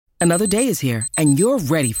Another day is here, and you're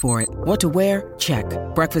ready for it. What to wear? Check.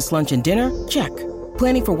 Breakfast, lunch, and dinner? Check.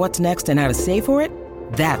 Planning for what's next and how to save for it?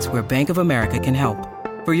 That's where Bank of America can help.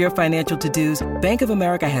 For your financial to-dos, Bank of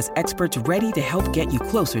America has experts ready to help get you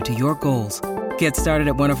closer to your goals. Get started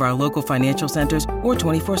at one of our local financial centers or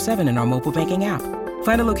 24/7 in our mobile banking app.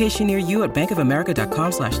 Find a location near you at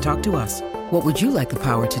bankofamerica.com/talktous. What would you like the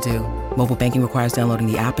power to do? Mobile banking requires downloading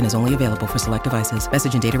the app and is only available for select devices.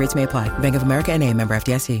 Message and data rates may apply. Bank of America N.A., member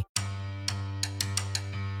FDIC.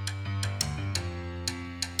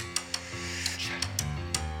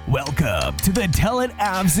 Welcome to the It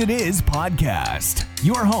Avs It Is podcast,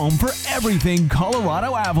 your home for everything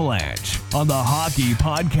Colorado Avalanche on the Hockey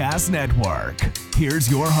Podcast Network.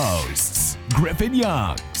 Here's your hosts, Griffin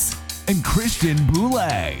Youngs and Christian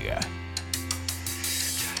Boulay.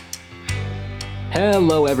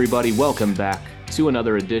 Hello, everybody. Welcome back to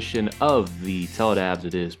another edition of the It Avs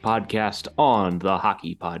It Is podcast on the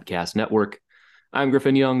Hockey Podcast Network. I'm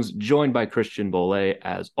Griffin Youngs, joined by Christian Boulay,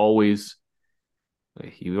 as always.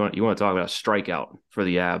 You want to talk about a strikeout for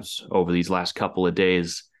the Avs over these last couple of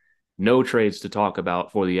days. No trades to talk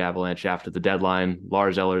about for the Avalanche after the deadline.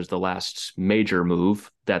 Lars Eller's the last major move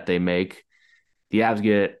that they make. The Avs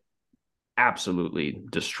get absolutely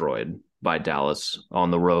destroyed by Dallas on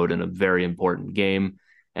the road in a very important game.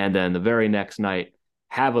 And then the very next night,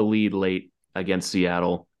 have a lead late against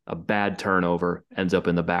Seattle. A bad turnover ends up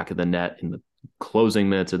in the back of the net in the closing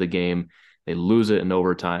minutes of the game. They lose it in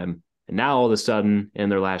overtime. And now all of a sudden, in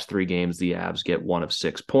their last three games, the Avs get one of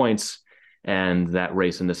 6 points, and that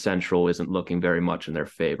race in the Central isn't looking very much in their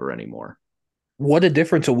favor anymore. What a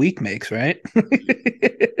difference a week makes, right?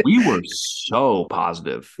 We were so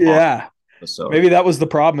positive. Yeah. Maybe that was the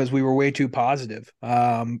problem, is we were way too positive.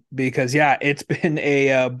 Because, it's been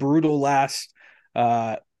a brutal last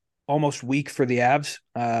almost week for the Avs.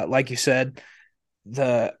 Like you said,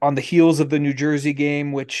 on the heels of the New Jersey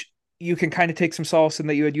game, which you can kind of take some solace in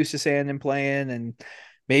that you had used to saying and playing, and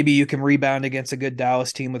maybe you can rebound against a good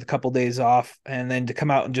Dallas team with a couple days off, and then to come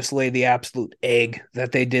out and just lay the absolute egg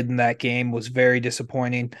that they did in that game was very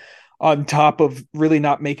disappointing, on top of really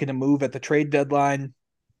not making a move at the trade deadline.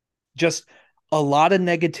 Just a lot of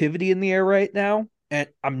negativity in the air right now, and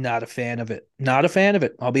I'm not a fan of it. Not a fan of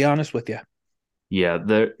it. I'll be honest with you. Yeah,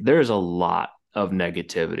 there's a lot of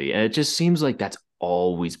negativity, and it just seems like that's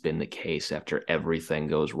always been the case after everything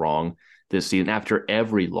goes wrong this season. After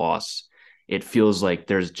every loss, it feels like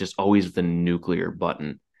there's just always the nuclear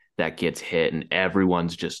button that gets hit, and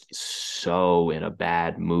everyone's just so in a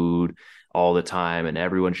bad mood all the time, and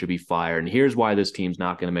everyone should be fired. And here's why this team's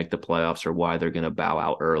not going to make the playoffs, or why they're going to bow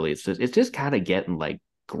out early. It's just kind of getting like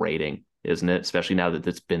grating, isn't it? Especially now that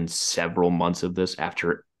it's been several months of this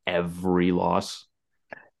after every loss.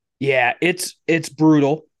 Yeah, it's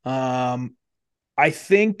brutal. I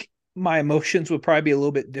think my emotions would probably be a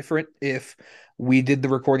little bit different if we did the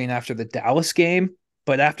recording after the Dallas game,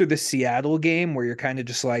 but after the Seattle game, where you're kind of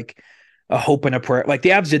just like a hope and a prayer. Like, the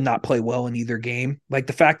Avs did not play well in either game. Like,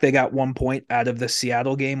 the fact they got 1 point out of the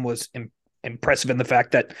Seattle game was impressive, in the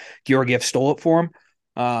fact that Georgiev stole it for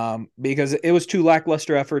him, because it was 2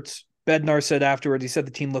 lackluster efforts. Bednar said afterwards, he said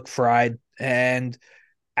the team looked fried. And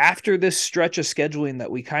after this stretch of scheduling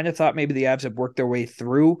that we kind of thought maybe the Avs had worked their way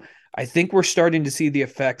through, I think we're starting to see the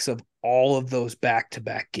effects of all of those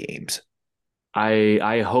back-to-back games.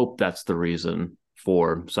 I hope that's the reason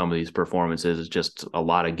for some of these performances. It's just a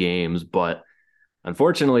lot of games, but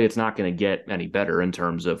unfortunately it's not going to get any better in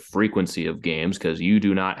terms of frequency of games, because you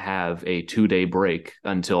do not have a 2-day break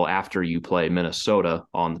until after you play Minnesota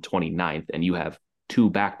on the 29th, and you have 2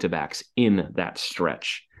 back-to-backs in that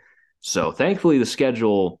stretch. So thankfully the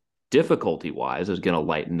schedule, difficulty-wise, is going to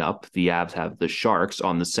lighten up. The Avs have the Sharks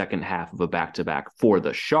on the second half of a back-to-back for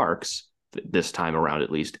the Sharks, this time around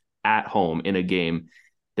at least, at home in a game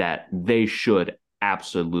that they should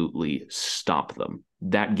absolutely stomp them.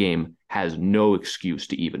 That game has no excuse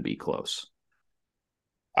to even be close.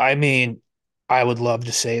 I mean, I would love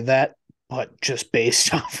to say that, but just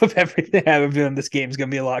based off of everything I've done, this game's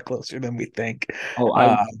going to be a lot closer than we think.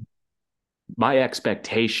 My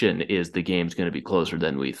expectation is the game's going to be closer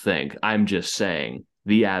than we think. I'm just saying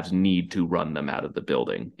the Avs need to run them out of the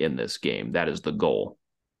building in this game. That is the goal.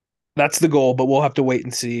 That's the goal, but we'll have to wait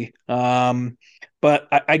and see. But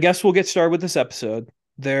I guess we'll get started with this episode.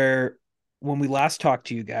 When we last talked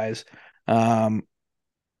to you guys, the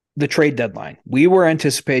trade deadline, we were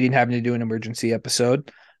anticipating having to do an emergency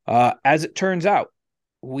episode. As it turns out,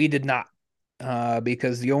 we did not.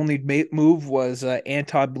 Because the only move was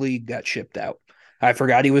Anton Bleed got shipped out. I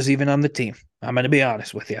forgot he was even on the team. I'm going to be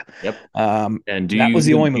honest with you. Yep. And that was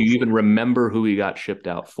the only move. Do you even remember who he got shipped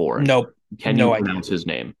out for? Nope. Can you pronounce his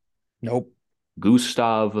name? Nope.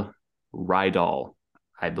 Gustav Rydal.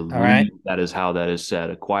 I All right. believe that is how that is said.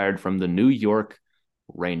 Acquired from the New York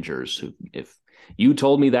Rangers. Who, if you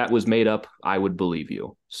told me that was made up, I would believe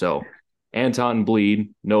you. So Anton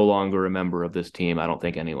Bleed, no longer a member of this team. I don't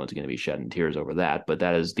think anyone's going to be shedding tears over that, but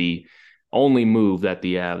that is the only move that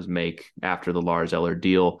the Avs make after the Lars Eller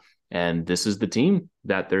deal. And this is the team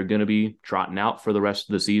that they're going to be trotting out for the rest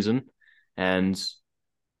of the season. And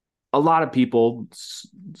a lot of people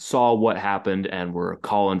saw what happened and were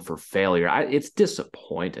calling for failure. It's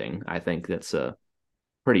disappointing. I think that's a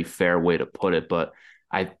pretty fair way to put it, but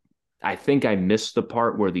I I think I missed the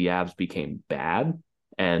part where the Avs became bad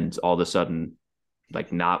and all of a sudden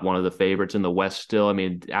like not one of the favorites in the West still. I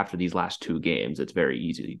mean, after these last two games, it's very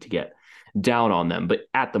easy to get down on them. But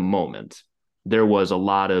at the moment, there was a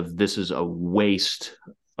lot of this is a waste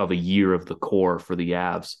of a year of the core for the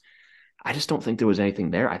Avs. I just don't think there was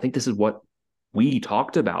anything there. I think this is what we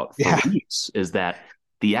talked about for weeks is that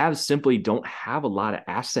the Avs simply don't have a lot of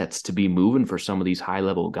assets to be moving for some of these high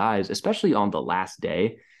level guys, especially on the last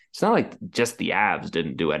day. It's not like just the Avs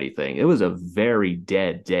didn't do anything. It was a very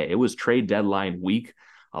dead day. It was trade deadline week.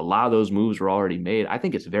 A lot of those moves were already made. I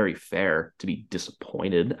think it's very fair to be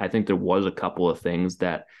disappointed. I think there was a couple of things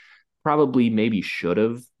that probably maybe should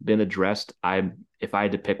have been addressed. If I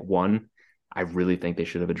had to pick one, I really think they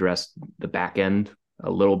should have addressed the back end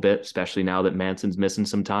a little bit, especially now that Manson's missing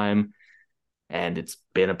some time. And it's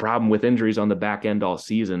been a problem with injuries on the back end all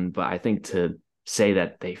season. But I think to say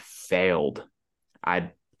that they failed,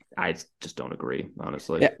 I just don't agree,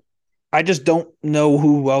 honestly. Yeah. I just don't know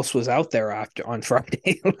who else was out there after on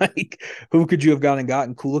Friday. Like, who could you have gone and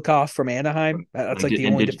gotten? Kulikov from Anaheim? That's like the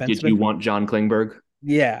only defenseman. Did you want John Klingberg?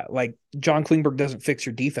 Yeah, like John Klingberg doesn't fix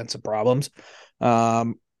your defensive problems.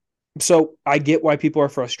 So I get why people are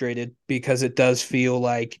frustrated because it does feel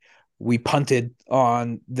like we punted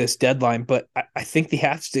on this deadline, but I think they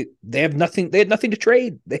have nothing. They had nothing to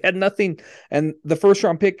trade. They had nothing. And the first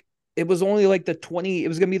round pick, it was only like it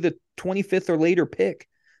was going to be the 25th or later pick.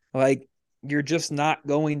 Like, you're just not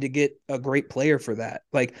going to get a great player for that.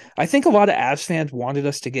 Like, I think a lot of Avs fans wanted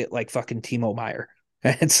us to get like fucking Timo Meier.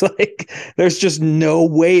 And it's like, there's just no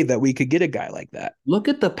way that we could get a guy like that. Look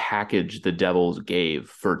at the package the Devils gave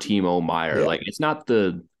for Timo Meier. Yeah. Like, it's not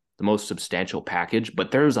the most substantial package,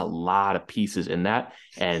 but there's a lot of pieces in that.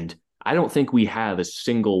 And I don't think we have a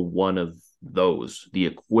single one of those, the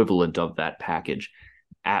equivalent of that package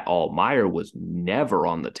at all. Meier was never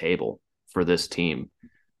on the table for this team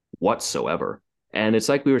whatsoever. And it's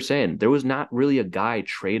like we were saying, there was not really a guy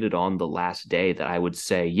traded on the last day that I would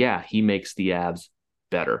say, yeah, he makes the Avs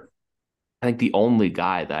better. I think the only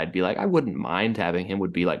guy that I'd be like, I wouldn't mind having him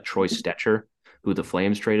would be like Troy Stetcher, who the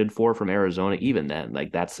Flames traded for from Arizona. Even then,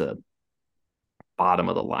 like that's a bottom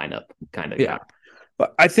of the lineup kind of guy.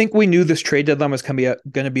 But I think we knew this trade deadline was going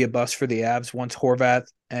to be a bust for the Avs once Horvat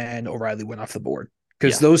and O'Reilly went off the board.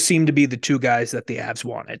 Because those seem to be the two guys that the Avs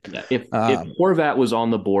wanted. Yeah. If Horvat was on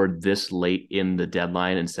the board this late in the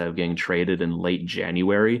deadline instead of getting traded in late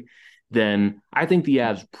January, then I think the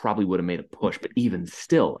Avs probably would have made a push. But even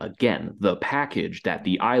still, again, the package that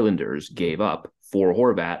the Islanders gave up for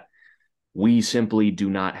Horvat, we simply do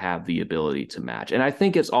not have the ability to match. And I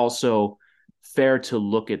think it's also fair to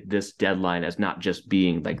look at this deadline as not just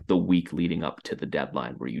being like the week leading up to the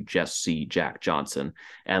deadline where you just see Jack Johnson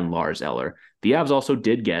and Lars Eller. The Avs also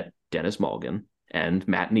did get Dennis Malgin and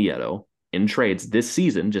Matt Nieto in trades this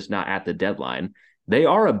season, just not at the deadline. They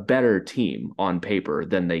are a better team on paper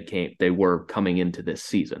than they were coming into this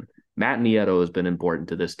season. Matt Nieto has been important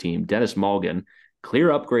to this team. Dennis Malgin,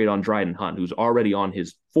 clear upgrade on Dryden Hunt, who's already on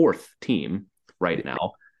his fourth team right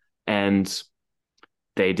now. And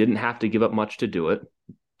they didn't have to give up much to do it.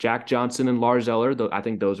 Jack Johnson and Lars Eller, though, I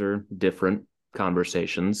think those are different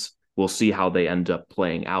conversations. We'll see how they end up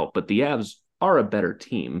playing out. But the Avs are a better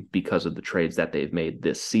team because of the trades that they've made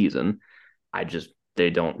this season. They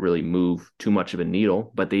don't really move too much of a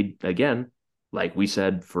needle. But they, again, like we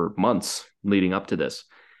said for months leading up to this,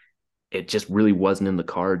 it just really wasn't in the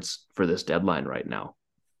cards for this deadline right now.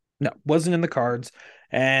 No, wasn't in the cards.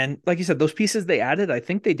 And like you said, those pieces they added, I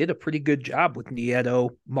think they did a pretty good job with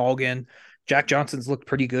Nieto, Malgin. Jack Johnson's looked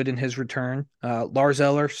pretty good in his return. Lars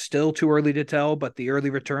Eller, still too early to tell, but the early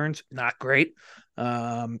returns, not great.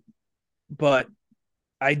 But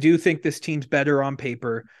I do think this team's better on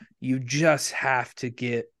paper. You just have to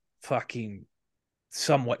get fucking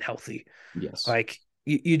somewhat healthy. Yes. Like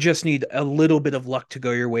you just need a little bit of luck to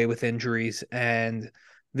go your way with injuries, and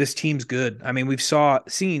this team's good. I mean, we've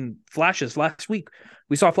seen flashes last week.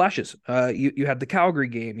 We saw flashes. You had the Calgary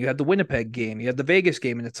game, you had the Winnipeg game, you had the Vegas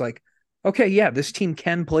game, and it's like, okay, yeah, this team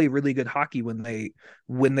can play really good hockey when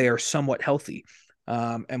they are somewhat healthy.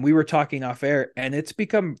 And we were talking off air, and it's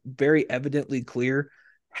become very evidently clear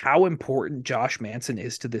how important Josh Manson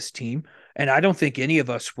is to this team. And I don't think any of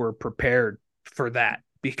us were prepared for that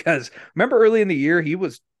because remember early in the year, he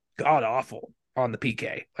was god awful on the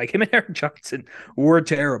PK. Like him and Eric Johnson were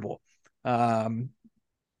terrible. Um,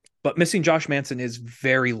 but missing Josh Manson is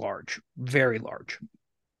very large, very large.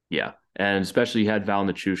 Yeah. And especially he had Val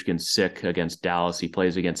Nichushkin sick against Dallas. He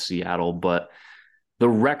plays against Seattle, but the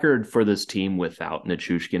record for this team without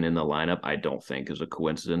Nichushkin in the lineup, I don't think is a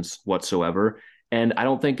coincidence whatsoever. And I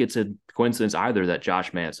don't think it's a coincidence either that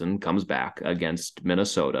Josh Manson comes back against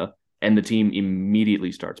Minnesota and the team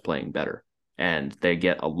immediately starts playing better and they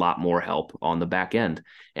get a lot more help on the back end.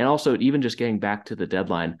 And also, even just getting back to the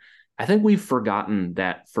deadline, I think we've forgotten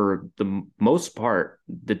that for the most part,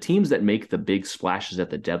 the teams that make the big splashes at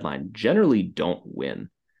the deadline generally don't win.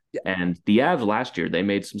 Yeah. And the Avs last year, they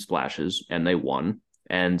made some splashes and they won.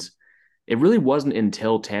 And it really wasn't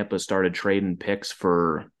until Tampa started trading picks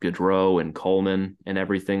for Gaudreau and Coleman and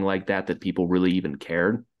everything like that that people really even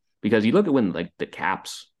cared. Because you look at when like the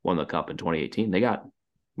Caps won the Cup in 2018, they got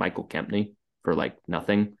Michael Kempney for like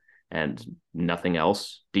nothing and nothing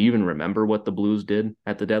else. Do you even remember what the Blues did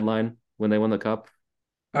at the deadline when they won the Cup?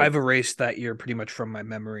 I've erased that year pretty much from my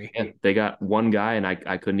memory. Yeah, they got one guy, and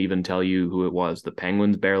I couldn't even tell you who it was. The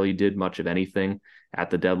Penguins barely did much of anything at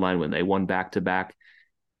the deadline when they won back-to-back.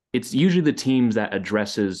 It's usually the teams that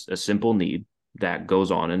addresses a simple need that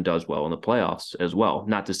goes on and does well in the playoffs as well.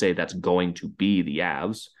 Not to say that's going to be the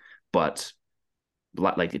Avs, but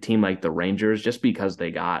like a team like the Rangers, just because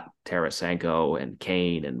they got Tarasenko and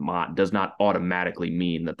Kane and Mott does not automatically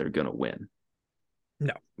mean that they're going to win.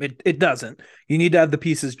 No, it doesn't. You need to have the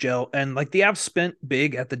pieces gel. And like the Avs spent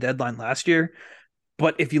big at the deadline last year,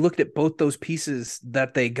 but if you looked at both those pieces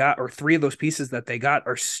that they got, or three of those pieces that they got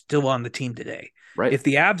are still on the team today. Right. If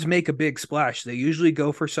the Avs make a big splash, they usually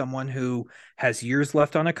go for someone who has years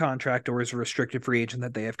left on a contract or is a restricted free agent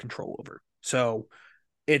that they have control over. So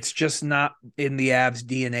it's just not in the Avs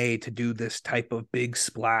DNA to do this type of big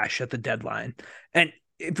splash at the deadline. And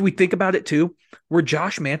if we think about it too, were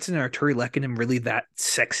Josh Manson and Arturi Lehkonen really that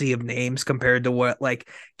sexy of names compared to what like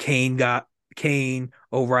Kane,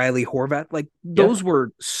 O'Reilly, Horvat? Like those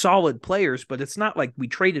were solid players, but it's not like we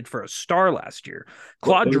traded for a star last year.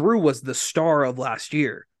 Claude Giroux was the star of last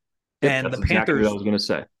year. Yep, and the exactly Panthers what I was going to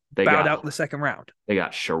say. They bowed out in the second round. They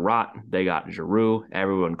got Sherratt, they got Giroux.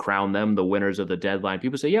 Everyone crowned them the winners of the deadline.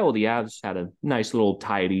 People say, yeah, well, the Avs had a nice little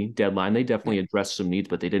tidy deadline. They definitely addressed some needs,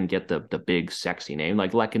 but they didn't get the big sexy name.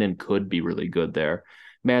 Like Lehkonen could be really good there.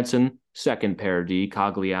 Manson, second pair D.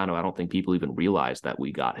 Cogliano, I don't think people even realized that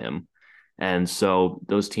we got him. And so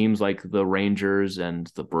those teams like the Rangers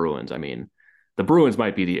and the Bruins, I mean, the Bruins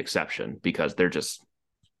might be the exception because they're just,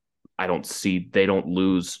 they don't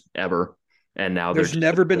lose ever. And now there's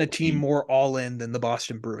never been a team more all in than the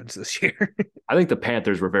Boston Bruins this year. I think the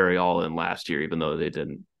Panthers were very all in last year, even though they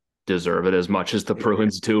didn't deserve it as much as the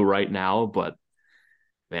Bruins do right now. But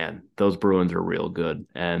man, those Bruins are real good.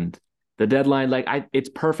 And the deadline, it's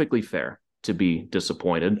perfectly fair to be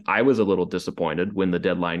disappointed. I was a little disappointed when the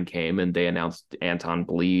deadline came and they announced Anton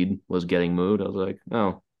Bleed was getting moved. I was like,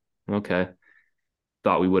 oh, okay.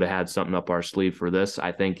 Thought we would have had something up our sleeve for this.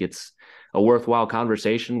 I think it's a worthwhile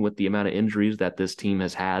conversation with the amount of injuries that this team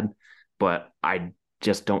has had, but I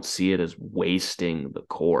just don't see it as wasting the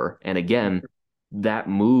core. And again, that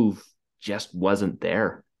move just wasn't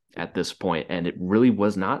there at this point, and it really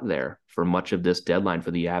was not there for much of this deadline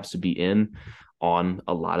for the Avs to be in on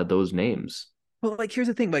a lot of those names. Well, like, here's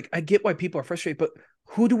the thing. Like, I get why people are frustrated, but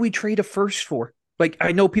who do we trade a first for? Like,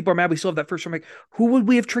 I know people are mad we still have that first. I'm like, who would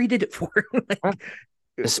we have traded it for?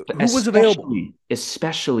 Who was available?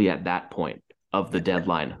 Especially at that point of the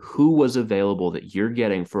deadline, who was available that you're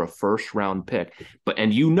getting for a first round pick?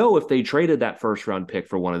 And if they traded that first round pick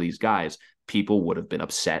for one of these guys, people would have been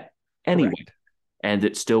upset anyway. Correct. And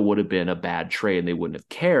it still would have been a bad trade. And they wouldn't have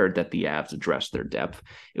cared that the Avs addressed their depth.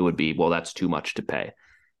 It would be, well, that's too much to pay.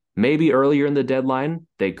 Maybe earlier in the deadline,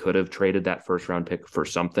 they could have traded that first round pick for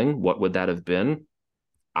something. What would that have been?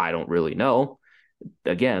 I don't really know.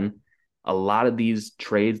 Again, a lot of these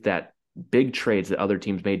big trades that other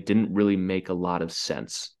teams made didn't really make a lot of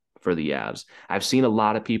sense for the Avs. I've seen a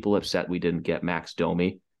lot of people upset we didn't get Max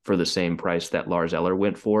Domi for the same price that Lars Eller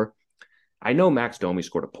went for. I know Max Domi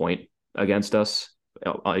scored a point against us.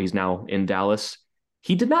 He's now in Dallas.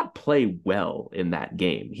 He did not play well in that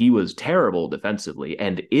game. He was terrible defensively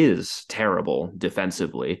and is terrible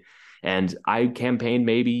defensively. And I campaigned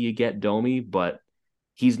maybe you get Domi, but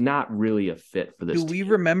he's not really a fit for this Do we team.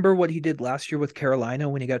 remember what he did last year with Carolina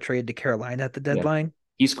when he got traded to Carolina at the Yeah. deadline?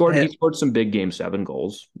 He scored some big game 7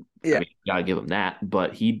 goals. I Yeah. mean, you gotta give him that,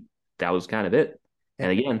 but that was kind of it. Yeah.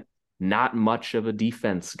 And again, not much of a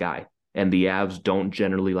defense guy. And the Avs don't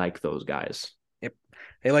generally like those guys. Yep.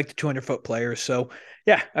 They like the 200-foot players. So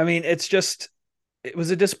yeah, I mean, it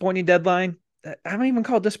was a disappointing deadline. I don't even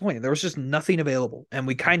call it disappointing. There was just nothing available. And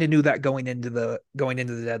we kind of knew that going into the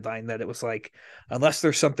deadline, that it was like, unless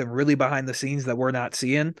there's something really behind the scenes that we're not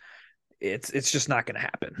seeing, it's just not going to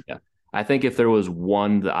happen. Yeah. I think if there was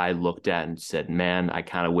one that I looked at and said, man, I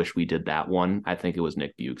kind of wish we did that one, I think it was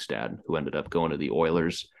Nick Bjugstad, who ended up going to the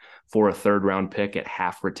Oilers for a 3rd round pick at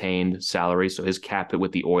half retained salary. So his cap hit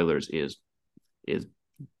with the Oilers is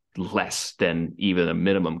less than even a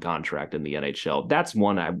minimum contract in the NHL. That's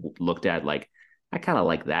one I looked at like, I kind of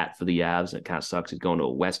like that for the Avs. It kind of sucks it's going to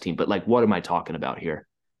a West team, but like, what am I talking about here?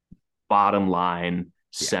 Bottom line,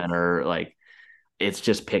 center, like it's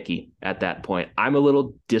just picky at that point. I'm a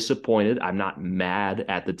little disappointed. I'm not mad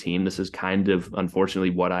at the team. This is kind of, unfortunately,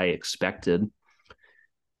 what I expected.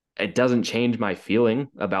 It doesn't change my feeling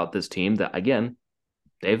about this team that, again,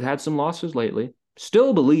 they've had some losses lately.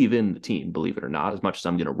 Still believe in the team, believe it or not, as much as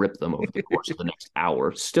I'm going to rip them over the course of the next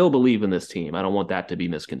hour. Still believe in this team. I don't want that to be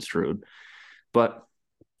misconstrued. But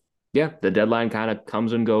yeah, the deadline kind of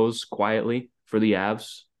comes and goes quietly for the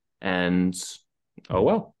Avs. And oh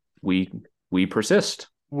well, we persist.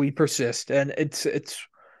 We persist. And it's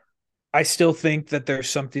I still think that there's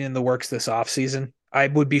something in the works this offseason. I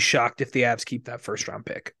would be shocked if the Avs keep that 1st round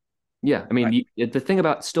pick. Yeah. I mean, the thing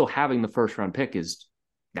about still having the 1st round pick is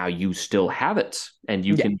now you still have it and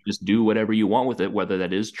you can just do whatever you want with it, whether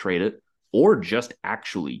that is trade it or just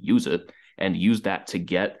actually use it and use that to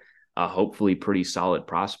get a hopefully pretty solid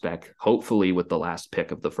prospect, hopefully with the last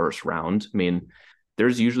pick of the 1st round. I mean,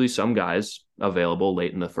 there's usually some guys available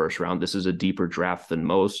late in the 1st round. This is a deeper draft than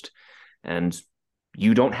most. And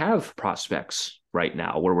you don't have prospects right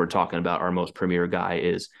now where we're talking about our most premier guy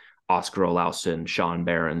is Oscar Olausson, Sean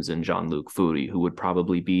Behrens, and Jean-Luc Foudy, who would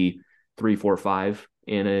probably be 3, 4, 5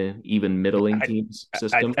 in a even middling team's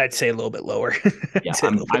system. I'd say a little bit lower. Yeah,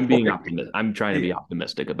 I'm being optimistic. I'm trying to be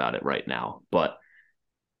optimistic about it right now, but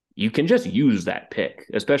you can just use that pick,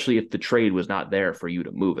 especially if the trade was not there for you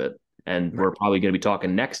to move it. And we're probably going to be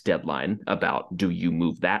talking next deadline about, do you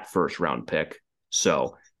move that 1st round pick?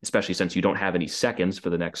 So, especially since you don't have any seconds for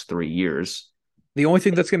the next 3 years. The only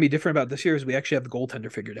thing that's going to be different about this year is we actually have the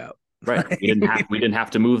goaltender figured out. Right. We didn't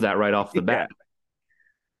have to move that right off the bat.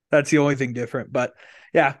 That's the only thing different. But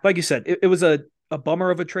yeah, like you said, it was a bummer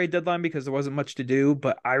of a trade deadline because there wasn't much to do,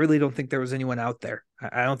 but I really don't think there was anyone out there.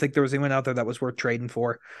 I don't think there was anyone out there that was worth trading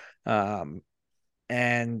for. And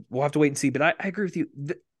we'll have to wait and see. But I agree with you.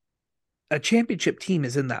 A championship team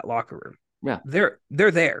is in that locker room. Yeah.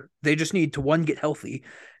 They're there. They just need to, 1, get healthy,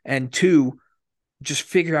 and 2, just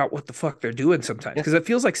figure out what the fuck they're doing sometimes. Because it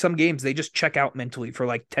feels like some games they just check out mentally for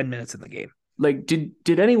like 10 minutes in the game. Like,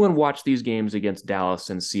 did anyone watch these games against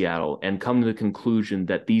Dallas and Seattle and come to the conclusion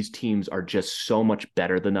that these teams are just so much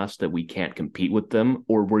better than us that we can't compete with them?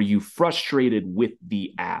 Or were you frustrated with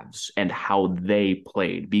the Avs and how they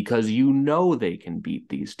played? Because you know they can beat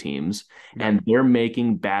these teams and they're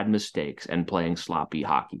making bad mistakes and playing sloppy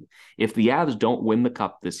hockey. If the Avs don't win the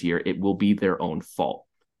cup this year, it will be their own fault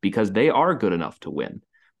because they are good enough to win,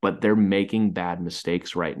 but they're making bad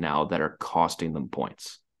mistakes right now that are costing them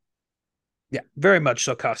points. Yeah, very much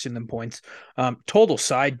so, costing them points. Total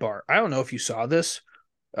sidebar. I don't know if you saw this.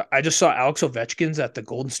 I just saw Alex Ovechkin's at the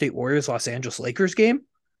Golden State Warriors Los Angeles Lakers game.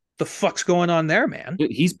 The fuck's going on there, man?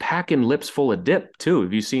 He's packing lips full of dip too.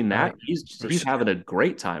 Have you seen that? He's having a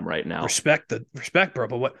great time right now. Respect, bro.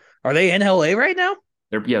 But what are they in LA right now?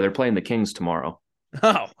 They're playing the Kings tomorrow.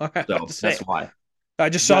 Oh, okay. So that's why. I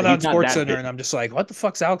just saw that on SportsCenter, and I'm just like, what the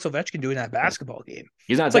fuck's Alex Ovechkin doing in that basketball game?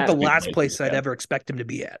 He's not. It's like the last place I'd ever expect him to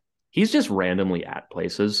be at. He's just randomly at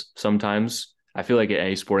places sometimes. I feel like at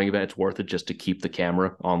any sporting event, it's worth it just to keep the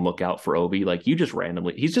camera on lookout for Obi. Like you just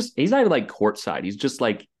randomly, he's not even like courtside. He's just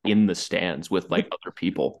like in the stands with like other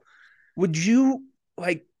people. Would you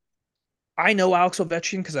like, I know Alex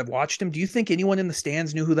Ovechkin because I've watched him. Do you think anyone in the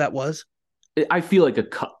stands knew who that was? I feel like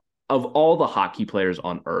of all the hockey players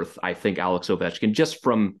on earth, I think Alex Ovechkin, just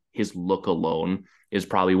from his look alone, is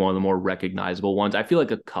probably one of the more recognizable ones. I feel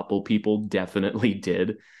like a couple people definitely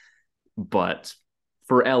did. But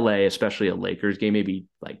for LA, especially a Lakers game, maybe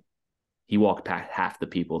like he walked past half the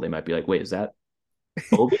people. They might be like, wait, is that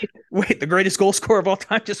Obi? Wait, the greatest goal scorer of all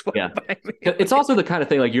time just went by me. It's also the kind of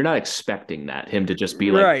thing like you're not expecting him to just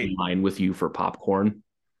be like in line with you for popcorn.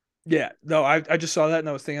 Yeah, no, I just saw that and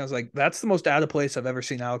I was thinking, I was like, that's the most out of place I've ever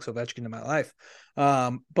seen Alex Ovechkin in my life.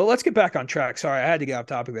 But let's get back on track. Sorry, I had to get off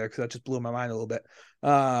topic there because that just blew my mind a little bit.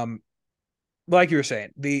 Um, like you were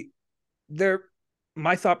saying, their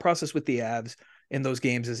my thought process with the Avs in those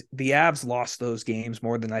games is the Avs lost those games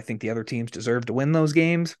more than I think the other teams deserve to win those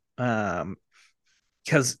games.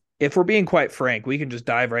 Because if we're being quite frank, we can just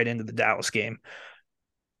dive right into the Dallas game.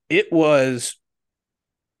 It was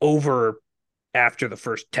over after the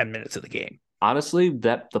first 10 minutes of the game. Honestly,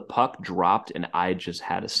 that the puck dropped and I just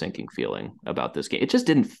had a sinking feeling about this game. It just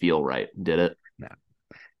didn't feel right, did it? No,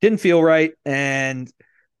 didn't feel right. And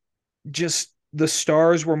just the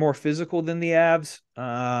Stars were more physical than the Avs.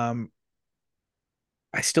 I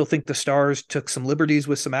still think the Stars took some liberties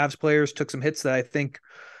with some Avs players, took some hits that I think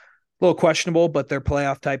a little questionable, but they're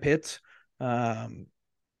playoff type hits. Um,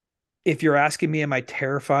 if you're asking me, am I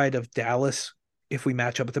terrified of Dallas if we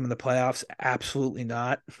match up with them in the playoffs? Absolutely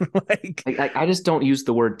not. like, I just don't use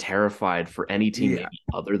the word terrified for any team yeah, maybe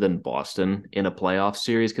other than Boston in a playoff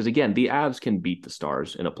series. Because again, the Avs can beat the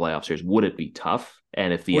Stars in a playoff series. Would it be tough?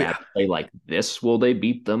 And if the well, Avs yeah, play like this, will they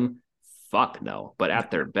beat them? Fuck no. But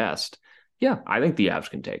at their best, yeah, I think the Avs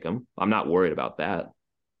can take them. I'm not worried about that.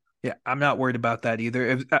 yeah. I'm not worried about that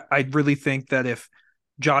either. I really think that if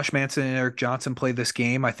Josh Manson and Eric Johnson play this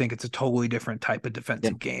game, I think it's a totally different type of Yeah.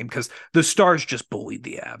 defensive game because the Stars just bullied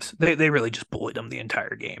the Avs. They really just bullied them the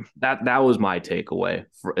entire game. That was my takeaway,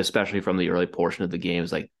 especially from the early portion of the game.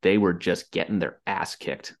 Is like they were just getting their ass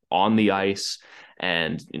kicked on the ice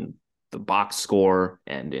and in the box score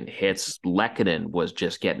and in hits. Lehkonen was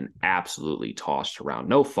just getting absolutely tossed around.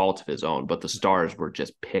 No fault of his own, but the Stars were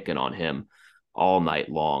just picking on him all night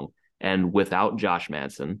long. And without Josh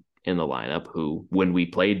Manson in the lineup, who, when we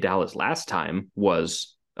played Dallas last time,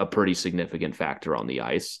 was a pretty significant factor on the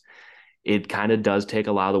ice, it kind of does take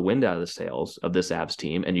a lot of the wind out of the sails of this Avs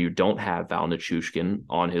team. And you don't have Val Nichushkin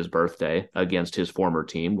on his birthday against his former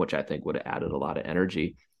team, which I think would have added a lot of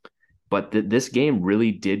energy. But this game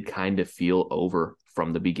really did kind of feel over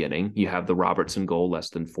from the beginning. You have the Robertson goal less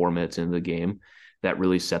than 4 minutes into the game that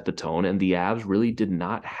really set the tone. And the Avs really did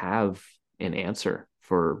not have an answer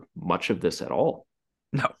for much of this at all.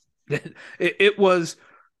 No, it was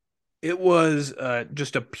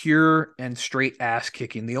just a pure and straight ass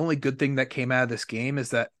kicking. The only good thing that came out of this game is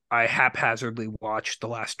that I haphazardly watched the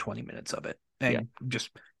last 20 minutes of it and just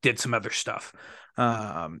did some other stuff.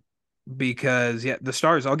 Because the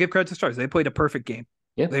Stars, I'll give credit to the Stars. They played a perfect game.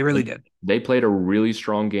 Yeah, they really did. They played a really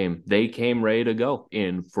strong game. They came ready to go.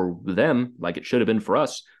 And for them, like it should have been for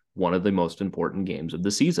us, one of the most important games of the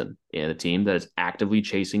season in a team that is actively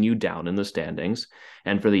chasing you down in the standings.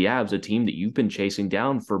 And for the Avs, a team that you've been chasing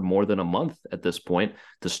down for more than a month at this point.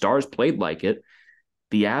 The Stars played like it.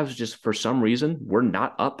 The Avs just, for some reason, were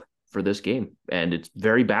not up for this game. And it's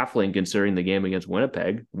very baffling considering the game against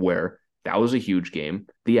Winnipeg, where that was a huge game.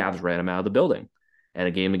 The Avs ran them out of the building. And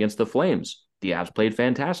a game against the Flames, the Avs played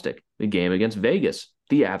fantastic. The game against Vegas,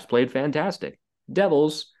 the Avs played fantastic.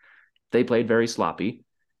 Devils, they played very sloppy.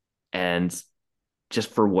 And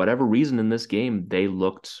just for whatever reason in this game, they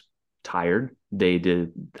looked tired. They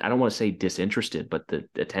did, I don't want to say disinterested, but the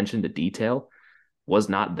attention to detail was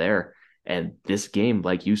not there. And this game,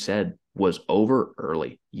 like you said, was over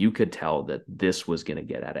early. You could tell that this was going to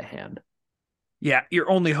get out of hand. Yeah, your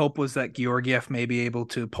only hope was that Georgiev may be able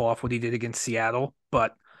to pull off what he did against Seattle.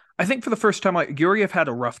 But I think for the first time, Georgiev had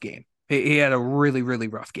a rough game. He had a really, really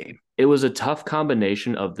rough game. It was a tough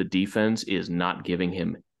combination of the defense is not giving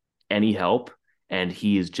him any help, and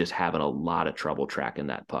he is just having a lot of trouble tracking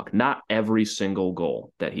that puck. Not every single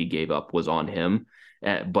goal that he gave up was on him,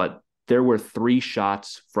 but there were 3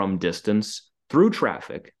 shots from distance through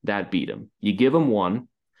traffic that beat him. You give him 1,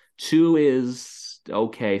 2 is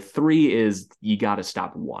okay, 3 is you got to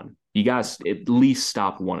stop 1. You got to at least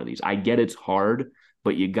stop 1 of these. I get it's hard,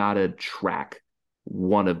 but you got to track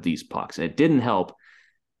 1 of these pucks. And it didn't help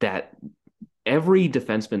that every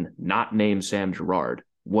defenseman not named Sam Girard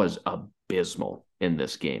was abysmal in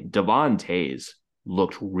this game. Devon Toews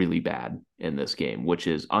looked really bad in this game, which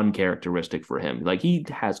is uncharacteristic for him. Like, he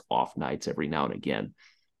has off nights every now and again.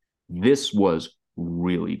 This was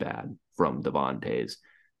really bad from Devon Toews.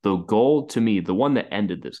 The goal, to me, the one that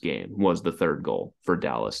ended this game, was the 3rd goal for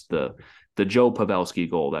Dallas, the Joe Pavelski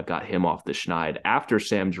goal that got him off the schneid. After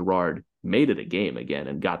Sam Girard made it a game again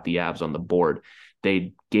and got the Avs on the board,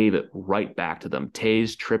 they gave it right back to them.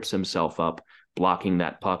 Toews trips himself up, blocking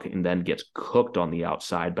that puck, and then gets cooked on the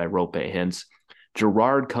outside by Roope Hintz.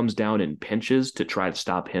 Girard comes down and pinches to try to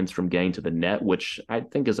stop Hintz from getting to the net, which I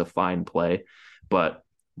think is a fine play. But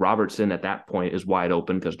Robertson at that point is wide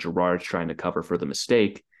open because Girard's trying to cover for the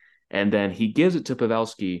mistake. And then he gives it to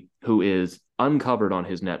Pavelski, who is uncovered on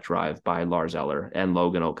his net drive by Lars Eller and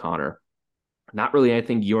Logan O'Connor. Not really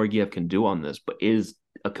anything Georgiev can do on this, but is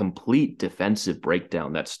a complete defensive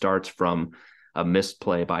breakdown that starts from a missed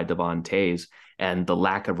play by Devon Toews and the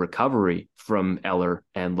lack of recovery from Eller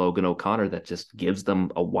and Logan O'Connor that just gives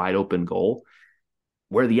them a wide open goal.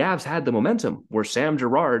 Where the Avs had the momentum, where Sam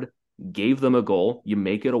Girard gave them a goal, you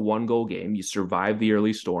make it a 1-goal game, you survive the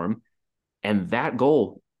early storm, and that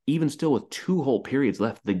goal, even still with 2 whole periods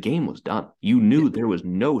left, the game was done. You knew there was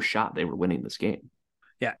no shot they were winning this game.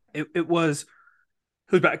 Yeah, it was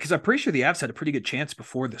bad because I'm pretty sure the Avs had a pretty good chance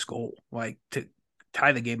before this goal, like to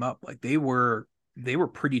tie the game up. Like they were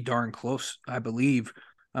pretty darn close, I believe.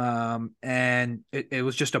 And it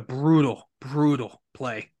was just a brutal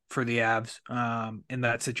play for the Avs in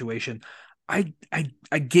that situation. I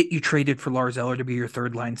get you traded for Lars Eller to be your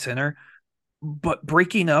third line center, but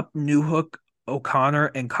breaking up Newhook, O'Connor,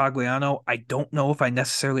 and Cogliano, I don't know if I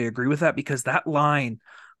necessarily agree with that because that line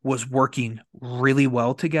was working really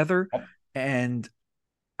well together. And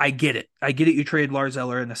I get it. You traded Lars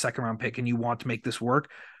Eller in a second round pick and you want to make this work.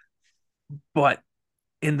 But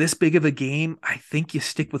in this big of a game, I think you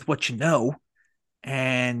stick with what you know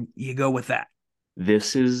and you go with that.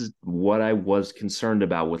 This is what I was concerned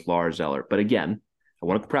about with Lars Eller. But again, I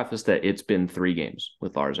want to preface that it's been 3 games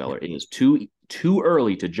with Lars Eller. It is too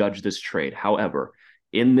early to judge this trade. However,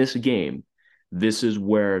 in this game, this is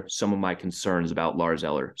where some of my concerns about Lars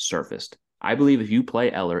Eller surfaced. I believe if you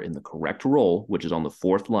play Eller in the correct role, which is on the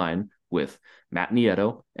 4th line with Matt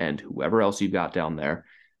Nieto and whoever else you've got down there,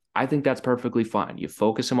 I think that's perfectly fine. You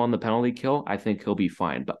focus him on the penalty kill, I think he'll be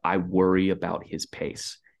fine. But I worry about his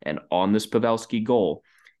pace. And on this Pavelski goal,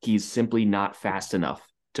 he's simply not fast enough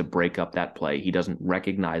to break up that play. He doesn't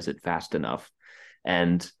recognize it fast enough.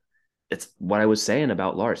 And it's what I was saying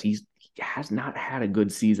about Lars. He has not had a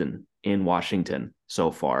good season in Washington so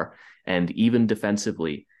far. And even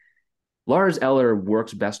defensively, Lars Eller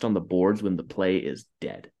works best on the boards when the play is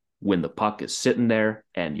dead. When the puck is sitting there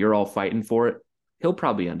and you're all fighting for it, he'll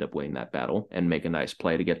probably end up winning that battle and make a nice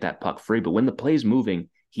play to get that puck free. But when the play's moving,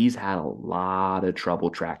 he's had a lot of trouble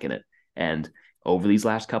tracking it. And over these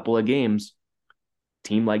last couple of games,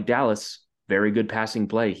 team like Dallas, very good passing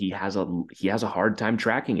play. He has a hard time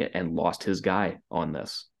tracking it and lost his guy on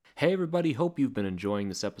this. Hey everybody, hope you've been enjoying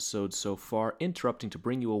this episode so far. Interrupting to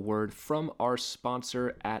bring you a word from our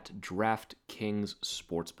sponsor at DraftKings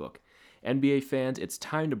Sportsbook. NBA fans, it's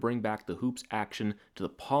time to bring back the hoops action to the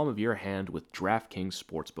palm of your hand with DraftKings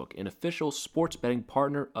Sportsbook, an official sports betting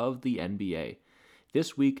partner of the NBA.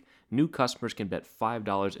 This week, new customers can bet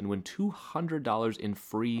 $5 and win $200 in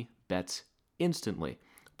free bets instantly.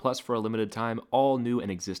 Plus, for a limited time, all new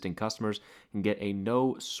and existing customers can get a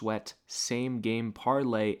no-sweat same-game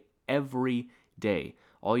parlay every day.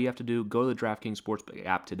 All you have to do, go to the DraftKings Sportsbook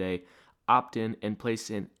app today, opt in, and place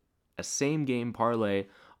in a same-game parlay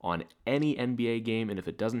on any NBA game, and if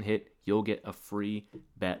it doesn't hit, you'll get a free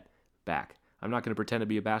bet back. I'm not going to pretend to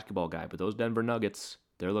be a basketball guy, but those Denver Nuggets,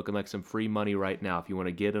 they're looking like some free money right now. If you want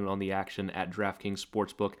to get in on the action at DraftKings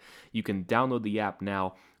Sportsbook, you can download the app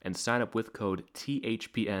now and sign up with code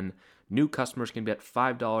THPN. New customers can bet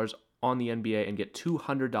 $5 on the NBA and get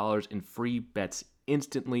 $200 in free bets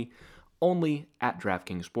instantly, only at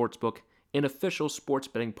DraftKings Sportsbook, an official sports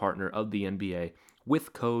betting partner of the NBA,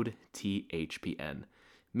 with code THPN.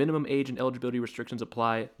 Minimum age and eligibility restrictions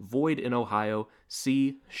apply. Void in Ohio.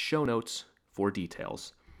 See show notes for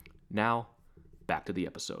details. Now, back to the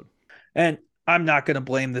episode. And I'm not going to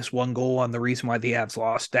blame this one goal on the reason why the Avs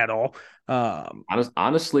lost at all.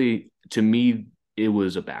 Honestly, to me, it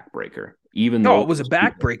was a backbreaker. Even though it was a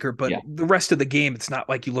backbreaker, but the rest of the game, it's not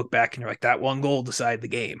like you look back and you're like, that one goal decided the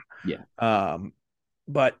game. Yeah.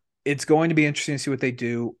 But it's going to be interesting to see what they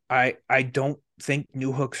do. I don't think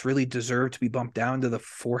Newhook's really deserve to be bumped down to the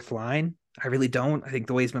 4th line. I really don't. I think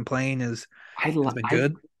the way he's been playing has been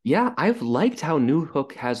good. I've liked how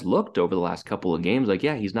Newhook has looked over the last couple of games. Like,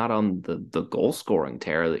 he's not on the goal scoring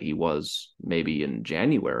tear that he was maybe in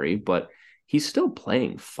January, but he's still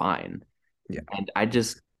playing fine. Yeah. And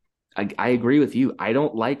I agree with you. I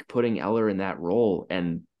don't like putting Eller in that role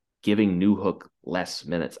and giving Newhook less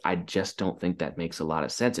minutes. I just don't think that makes a lot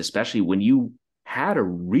of sense, especially when you had a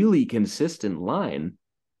really consistent line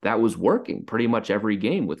that was working pretty much every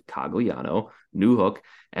game with Cogliano, Newhook,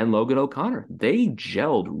 and Logan O'Connor. They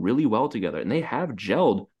gelled really well together, and they have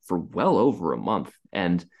gelled for well over a month.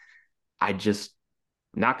 And I just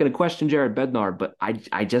not going to question Jared Bednar, but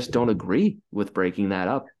I just don't agree with breaking that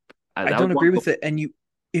up. I don't agree with it. And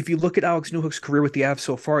if you look at Alex Newhook's career with the Avs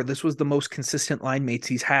so far, this was the most consistent line mates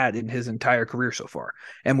he's had in his entire career so far.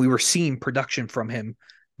 And we were seeing production from him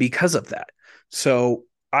because of that. So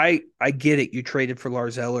I get it. You traded for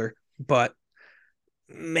Lars Eller, but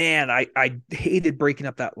man, I hated breaking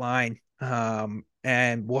up that line.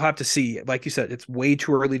 And we'll have to see. Like you said, it's way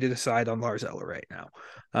too early to decide on Lars Eller right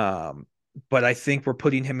now. But I think we're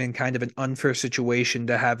putting him in kind of an unfair situation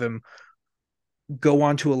to have him go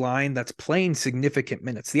onto a line that's playing significant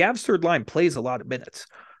minutes. The Avs third line plays a lot of minutes.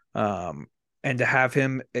 And to have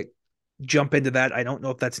him jump into that, I don't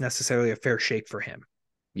know if that's necessarily a fair shake for him.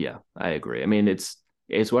 Yeah, I agree. I mean, it's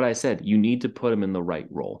what I said. You need to put him in the right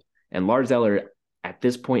role. And Lars Eller, at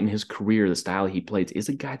this point in his career, the style he plays is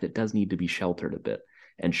a guy that does need to be sheltered a bit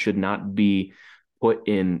and should not be put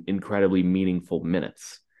in incredibly meaningful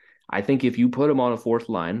minutes. I think if you put him on a fourth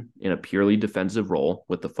line in a purely defensive role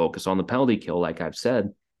with the focus on the penalty kill, like I've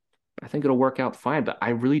said, I think it'll work out fine. But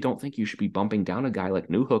I really don't think you should be bumping down a guy like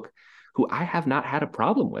Newhook, who I have not had a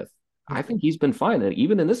problem with. I think he's been fine. And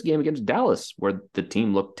even in this game against Dallas, where the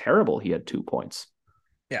team looked terrible, he had 2 points.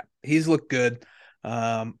 Yeah, he's looked good.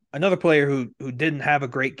 Another player who didn't have a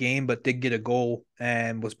great game but did get a goal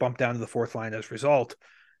and was bumped down to the fourth line as a result,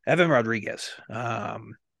 Evan Rodriguez.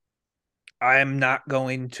 I'm not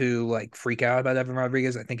going to like freak out about Evan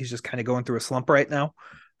Rodriguez. I think he's just kind of going through a slump right now.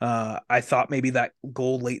 I thought maybe that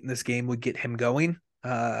goal late in this game would get him going.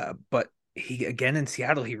 But he, again, in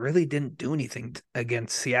Seattle, he really didn't do anything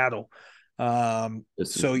against Seattle.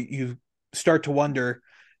 So you start to wonder,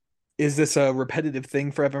 is this a repetitive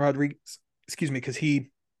thing for Evan Rodriguez? Excuse me, because he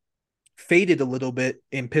faded a little bit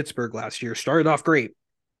in Pittsburgh last year, started off great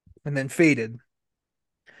and then faded.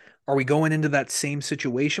 Are we going into that same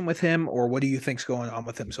situation with him, or what do you think's going on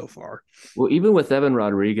with him so far? Well, even with Evan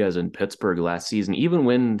Rodriguez in Pittsburgh last season, even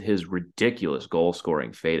when his ridiculous goal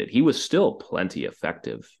scoring faded, he was still plenty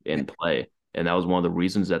effective in play. And that was one of the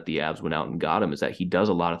reasons that the Avs went out and got him, is that he does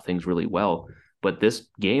a lot of things really well. But this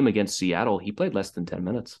game against Seattle, he played less than 10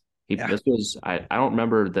 minutes. This was, I don't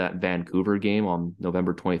remember that Vancouver game on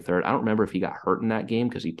November 23rd. I don't remember if he got hurt in that game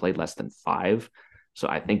because he played less than 5. So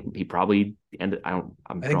I think he probably ended. I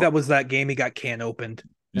think that was that game he got can opened.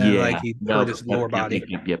 And yeah, like he hurt his lower body.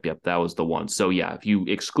 Yep. That was the one. So yeah, if you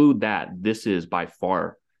exclude that, this is by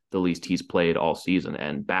far the least he's played all season.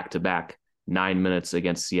 And back to back 9 minutes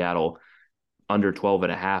against Seattle, under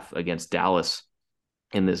 12.5 against Dallas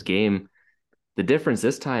in this game. The difference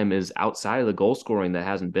this time is outside of the goal scoring that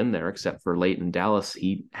hasn't been there, except for late in Dallas,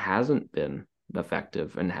 he hasn't been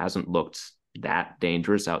effective and hasn't looked that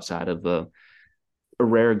dangerous outside of a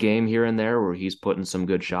rare game here and there where he's putting some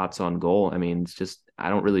good shots on goal. I mean, it's just, I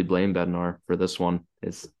don't really blame Bednar for this one.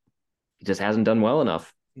 He just hasn't done well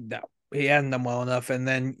enough. No, he hadn't done well enough. And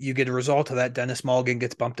then you get a result of that. Dennis Mulligan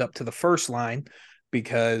gets bumped up to the first line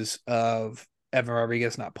because of Evan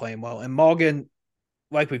Rodriguez not playing well. And Mulligan,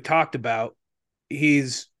 like we've talked about,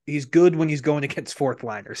 he's good when he's going against fourth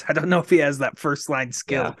liners. I don't know if he has that first line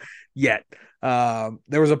skill yet.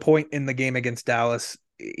 There was a point in the game against Dallas,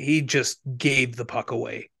 he just gave the puck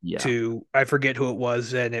away to, I forget who it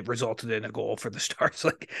was, and it resulted in a goal for the Stars.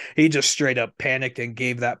 Like, he just straight up panicked and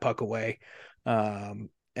gave that puck away.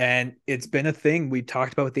 And it's been a thing we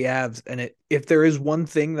talked about with the Avs. And if there is one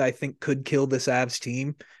thing that I think could kill this Avs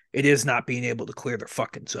team, it is not being able to clear their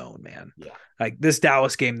fucking zone, man. Yeah. Like this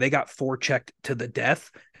Dallas game, they got forechecked to the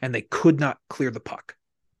death and they could not clear the puck.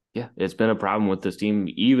 Yeah, it's been a problem with this team,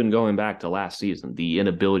 even going back to last season, the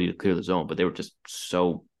inability to clear the zone. But they were just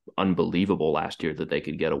so unbelievable last year that they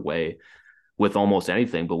could get away with almost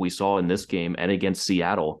anything. But we saw in this game and against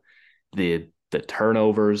Seattle, the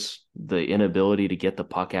turnovers, the inability to get the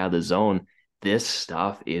puck out of the zone, this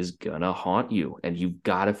stuff is going to haunt you. And you've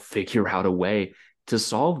got to figure out a way to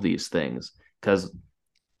solve these things. Because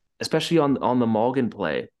especially on the Mulligan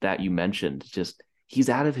play that you mentioned, just he's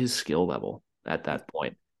out of his skill level at that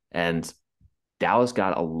point. And Dallas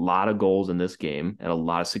got a lot of goals in this game and a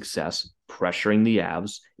lot of success pressuring the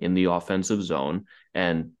Avs in the offensive zone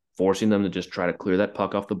and forcing them to just try to clear that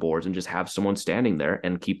puck off the boards and just have someone standing there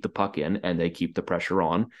and keep the puck in, and they keep the pressure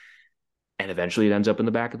on. And eventually it ends up in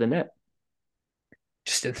the back of the net.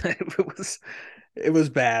 It was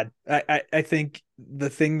bad. I think the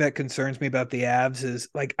thing that concerns me about the Avs is,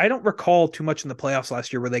 like, I don't recall too much in the playoffs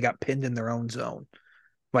last year where they got pinned in their own zone.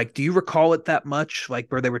 Like, do you recall it that much? Like,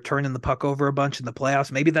 where they were turning the puck over a bunch in the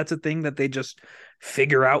playoffs? Maybe that's a thing that they just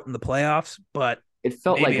figure out in the playoffs, but it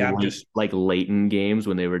felt like late in games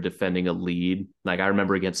when they were defending a lead. Like, I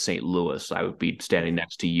remember against St. Louis, I would be standing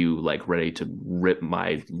next to you, like ready to rip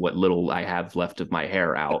what little I have left of my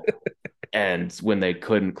hair out. And when they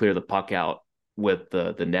couldn't clear the puck out with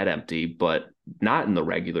the net empty, but not in the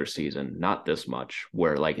regular season, not this much,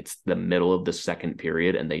 where like it's the middle of the second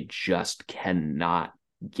period and they just cannot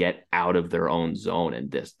get out of their own zone,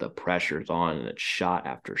 and the pressure's on, and it's shot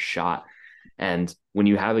after shot. And when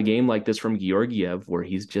you have a game like this from Georgiev where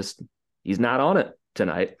he's not on it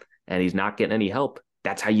tonight and he's not getting any help,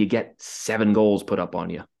 that's how you get 7 goals put up on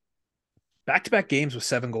you. Back-to-back games with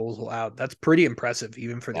 7 goals allowed. That's pretty impressive,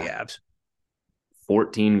 even for the Avs.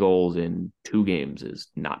 14 goals in 2 games is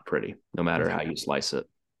not pretty, no matter how you slice it.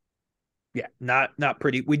 Yeah, not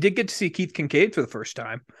pretty. We did get to see Keith Kincaid for the first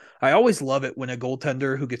time. I always love it when a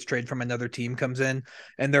goaltender who gets traded from another team comes in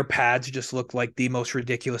and their pads just look like the most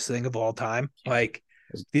ridiculous thing of all time. Like,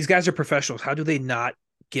 these guys are professionals. How do they not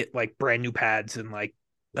get like brand new pads in like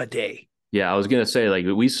a day? Yeah, I was going to say, like,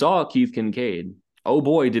 we saw Keith Kincaid. Oh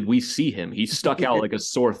boy, did we see him. He stuck out like a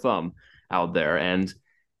sore thumb out there, and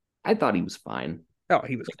I thought he was fine. Oh,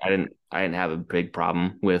 he was. I didn't have a big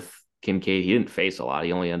problem with Kincaid. He didn't face a lot.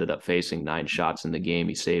 He only ended up facing 9 shots in the game.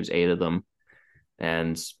 He saves 8 of them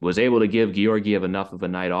and was able to give Georgiev enough of a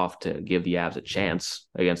night off to give the Avs a chance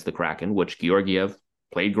against the Kraken, which Georgiev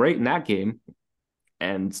played great in that game.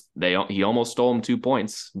 And he almost stole him 2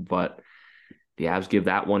 points, but the Avs give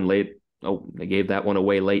that one late. Oh, they gave that one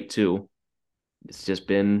away late too. It's just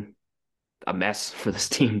been a mess for this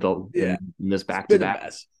team though. In this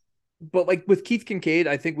back-to-back. But like with Keith Kincaid,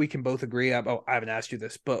 I think we can both agree. I haven't asked you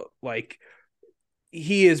this, but like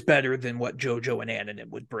he is better than what JoJo and Annunen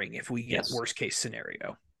would bring if we get worst case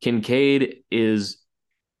scenario. Kincaid is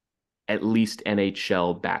at least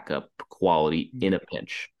NHL backup quality in a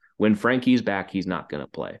pinch. When Frankie's back, he's not going to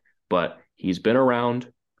play, but he's been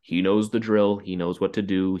around. He knows the drill. He knows what to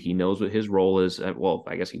do. He knows what his role is. Well,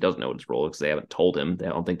 I guess he doesn't know what his role is because they haven't told him. I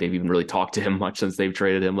don't think they've even really talked to him much since they've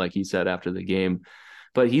traded him, like he said after the game.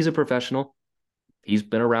 But he's a professional. He's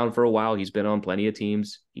been around for a while. He's been on plenty of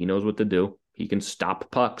teams. He knows what to do. He can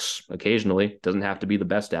stop pucks occasionally. Doesn't have to be the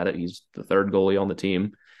best at it. He's the 3rd goalie on the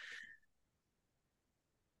team.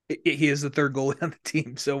 He is the 3rd goalie on the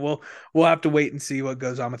team. So we'll have to wait and see what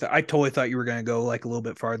goes on with it. I totally thought you were going to go like a little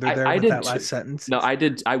bit farther there with that last sentence. No, I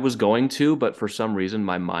did. I was going to, but for some reason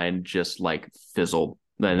my mind just like fizzled.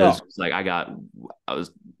 Then it's like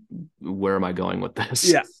where am I going with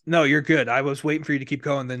this? Yeah, no, you're good. I was waiting for you to keep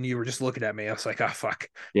going. Then you were just looking at me. I was like, oh, fuck.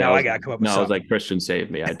 Yeah, now I got to come up with something. I was like, Christian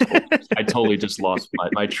saved me. I totally just lost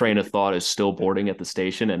my train of thought is still boarding at the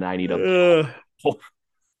station and I need a.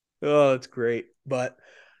 Oh, that's great. But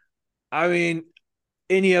I mean,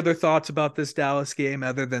 any other thoughts about this Dallas game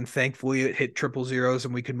other than thankfully it hit 000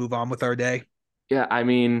 and we could move on with our day? Yeah, I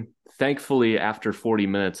mean, thankfully, after 40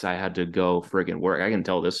 minutes, I had to go friggin' work. I can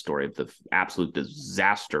tell this story of the absolute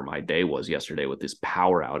disaster my day was yesterday with this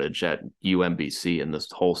power outage at UMBC and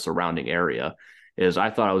this whole surrounding area. Is I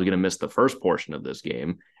thought I was going to miss the first portion of this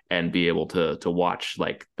game and be able to watch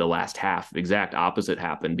like the last half. Exact opposite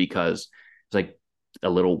happened because it's like a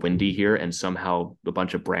little windy here and somehow a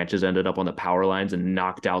bunch of branches ended up on the power lines and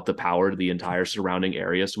knocked out the power to the entire surrounding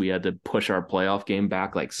area. So we had to push our playoff game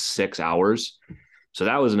back like 6 hours. So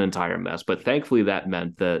that was an entire mess. But thankfully that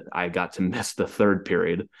meant that I got to miss the 3rd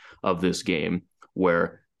period of this game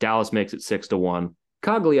where Dallas makes it 6-1.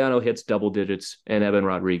 Cogliano hits double digits and Evan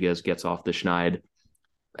Rodriguez gets off the schneid.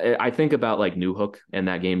 I think about like Newhook and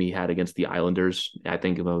that game he had against the Islanders. I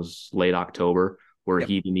think it was late October where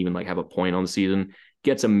he didn't even like have a point on the season,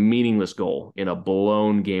 gets a meaningless goal in a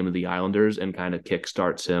blown game of the Islanders and kind of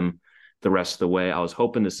kickstarts him the rest of the way. I was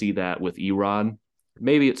hoping to see that with Erod.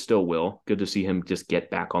 Maybe it still will. Good to see him just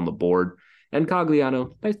get back on the board. And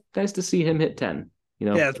Cogliano, nice to see him hit 10.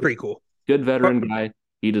 Yeah, that's pretty cool. Good veteran guy.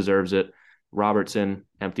 He deserves it. Robertson,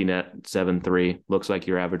 empty net, 7-3. Looks like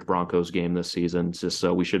your average Broncos game this season. Just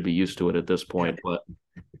so we should be used to it at this point. But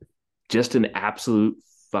just an absolute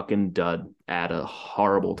fucking dud at a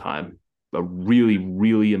horrible time. A really,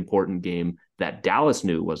 really important game that Dallas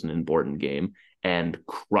knew was an important game and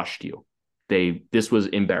crushed you. This was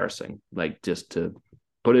embarrassing. Like, just to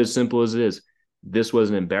put it as simple as it is, this was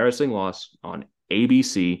an embarrassing loss on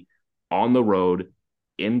ABC on the road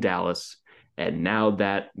in Dallas. And now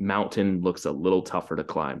that mountain looks a little tougher to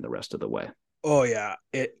climb the rest of the way. Oh yeah.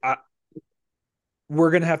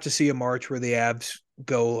 We're going to have to see a March where the Avs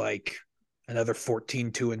go like another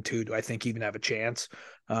 14-2-2. Do I think even have a chance?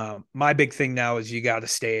 My big thing now is you got to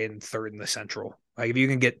stay in 3rd in the Central. Like if you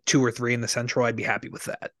can get 2 or 3 in the Central, I'd be happy with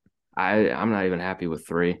that. I'm not even happy with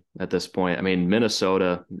 3 at this point. I mean,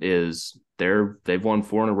 Minnesota they've won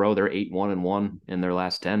 4 in a row. They're 8-1-1 in their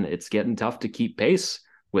last 10. It's getting tough to keep pace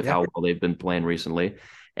with how well they've been playing recently.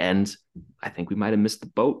 And I think we might have missed the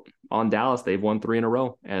boat on Dallas. They've won 3 in a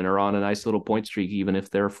row and are on a nice little point streak, even if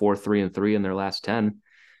they're 4-3-3 in their last 10.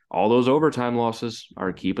 All those overtime losses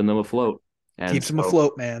are keeping them afloat. And keeps them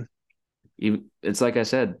afloat, man. It's like I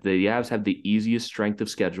said, the Avs have the easiest strength of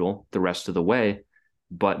schedule the rest of the way,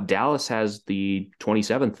 but Dallas has the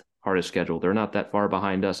 27th hardest schedule. They're not that far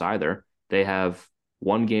behind us either. They have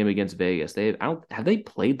one game against Vegas. Have they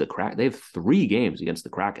played the Kraken? They have 3 games against the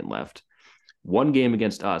Kraken left. One game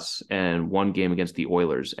against us and one game against the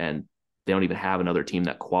Oilers, and they don't even have another team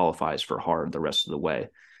that qualifies for hard the rest of the way.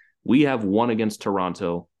 We have one against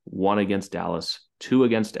Toronto, one against Dallas, 2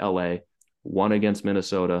 against LA, one against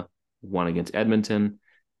Minnesota, one against Edmonton,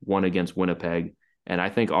 one against Winnipeg. And I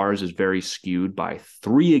think ours is very skewed by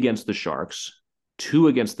 3 against the Sharks, 2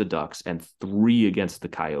 against the Ducks, and 3 against the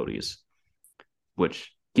Coyotes,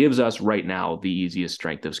 which gives us right now the easiest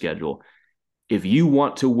strength of schedule. If you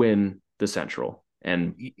want to win the Central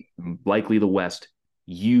and likely the West,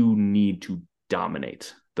 you need to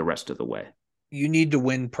dominate the rest of the way. You need to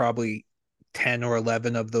win probably 10 or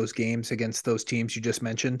 11 of those games against those teams you just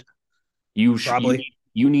mentioned. You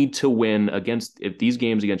need to win if these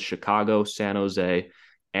games against Chicago, San Jose,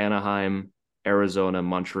 Anaheim, Arizona,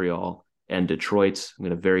 Montreal, and Detroit. I'm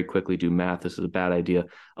going to very quickly do math. This is a bad idea.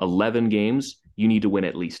 11 games, you need to win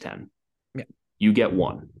at least 10. Yeah. You get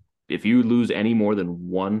 1. If you lose any more than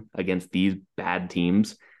 1 against these bad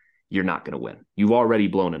teams, you're not going to win. You've already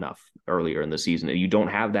blown enough earlier in the season. You don't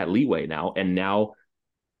have that leeway now. And now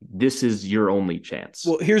this is your only chance.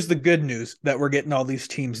 Well, here's the good news that we're getting all these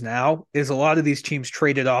teams now is a lot of these teams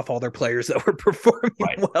traded off all their players that were performing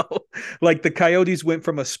well. Like the Coyotes went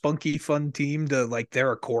from a spunky, fun team to like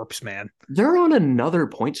they're a corpse, man. They're on another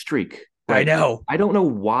point streak. I know. I don't know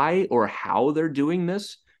why or how they're doing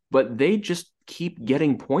this, but they just keep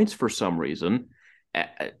getting points for some reason.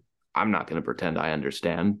 I'm not going to pretend I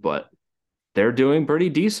understand, but they're doing pretty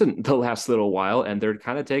decent the last little while, and they're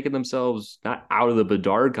kind of taking themselves not out of the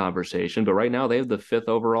Bedard conversation, but right now they have the 5th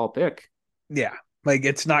overall pick. Yeah, like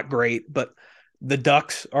it's not great, but the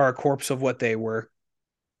Ducks are a corpse of what they were.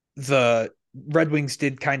 The Red Wings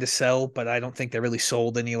did kind of sell, but I don't think they really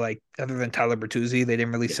sold any, like other than Tyler Bertuzzi, they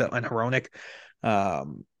didn't really sell, and Hronek.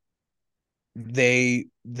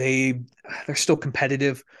 They're still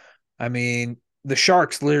competitive. I mean, the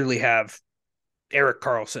Sharks literally have Erik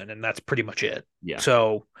Karlsson, and that's pretty much it. Yeah.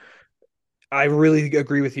 So I really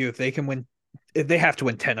agree with you. If they can win, if they have to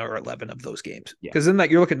win 10 or 11 of those games, because then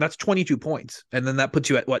you're looking, that's 22 points. And then that puts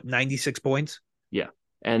you at what, 96 points? Yeah.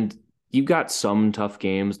 And you've got some tough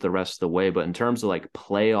games the rest of the way, but in terms of like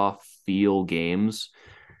playoff feel games,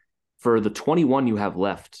 for the 21 you have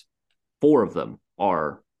left, 4 of them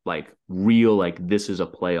are like real, like this is a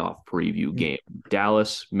playoff preview game.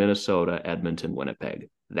 Dallas, Minnesota, Edmonton, Winnipeg.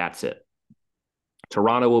 That's it.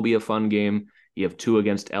 Toronto will be a fun game. You have 2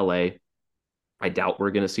 against LA. I doubt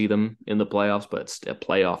we're going to see them in the playoffs, but it's a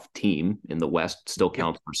playoff team in the West, still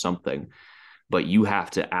counts for something. But you have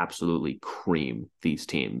to absolutely cream these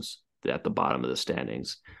teams at the bottom of the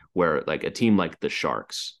standings, where like a team like the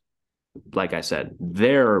Sharks, like I said,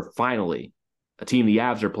 they're finally a team the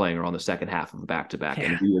Avs are playing are on the second half of a back-to-back,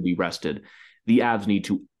 and we will be rested. The Avs need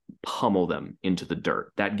to pummel them into the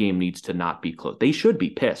dirt. That game needs to not be close. They should be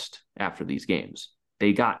pissed after these games.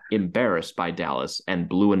 They got embarrassed by Dallas and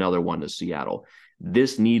blew another one to Seattle.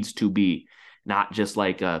 This needs to be not just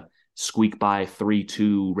like a squeak by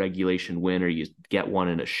 3-2 regulation win or you get one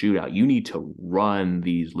in a shootout. You need to run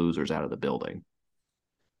these losers out of the building.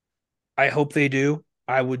 I hope they do.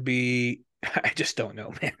 I just don't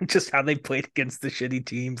know, man. Just how they played against the shitty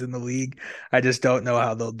teams in the league. I just don't know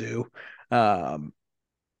how they'll do. But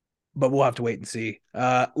we'll have to wait and see.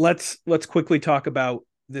 Let's quickly talk about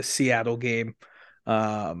this Seattle game.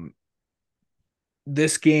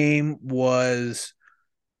 This game was,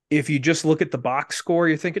 if you just look at the box score,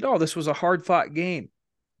 you're thinking, oh, this was a hard fought game.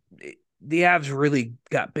 The Avs really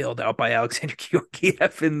got bailed out by Alexander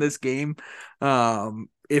Georgiev in this game.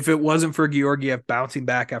 If it wasn't for Georgiev bouncing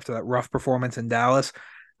back after that rough performance in Dallas,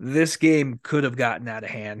 this game could have gotten out of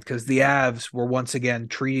hand because the Avs were once again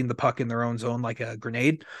treating the puck in their own zone like a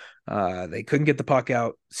grenade. They couldn't get the puck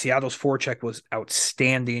out. Seattle's forecheck was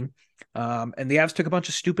outstanding. And the Avs took a bunch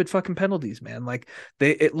of stupid fucking penalties, man. Like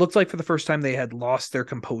it looked like for the first time they had lost their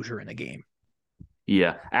composure in a game.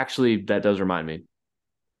 Yeah, actually, that does remind me.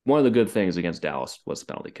 One of the good things against Dallas was the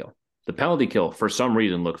penalty kill. The penalty kill, for some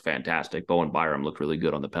reason, looked fantastic. Bowen Byram looked really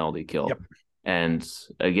good on the penalty kill. Yep. And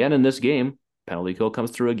again, in this game, penalty kill comes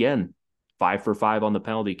through again. 5 for 5 on the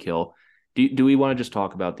penalty kill. Do we want to just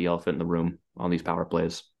talk about the elephant in the room on these power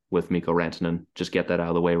plays with Mikko Rantanen? Just get that out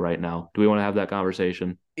of the way right now. Do we want to have that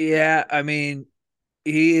conversation? Yeah, I mean,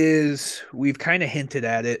 we've kind of hinted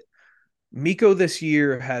at it. Mikko this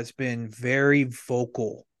year has been very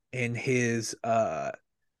vocal in his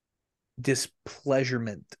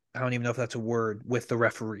displeasurement I don't even know if that's a word, with the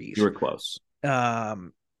referees. You were close.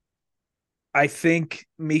 I think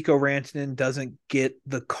Mikko Rantanen doesn't get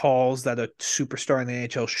the calls that a superstar in the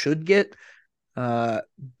NHL should get,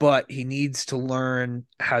 but he needs to learn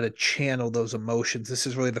how to channel those emotions. This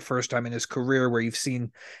is really the first time in his career where you've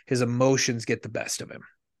seen his emotions get the best of him.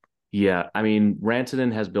 Yeah, I mean,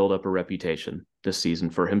 Rantanen has built up a reputation this season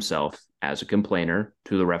for himself as a complainer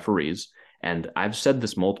to the referees. And I've said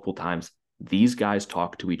this multiple times. These guys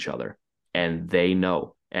talk to each other and they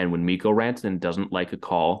know. And when Mikko Rantanen doesn't like a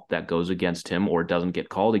call that goes against him or doesn't get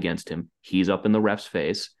called against him, he's up in the ref's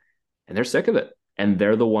face and they're sick of it. And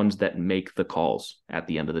they're the ones that make the calls at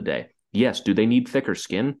the end of the day. Yes, do they need thicker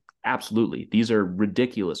skin? Absolutely. These are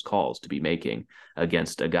ridiculous calls to be making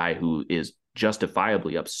against a guy who is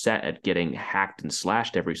justifiably upset at getting hacked and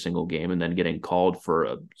slashed every single game and then getting called for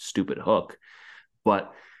a stupid hook.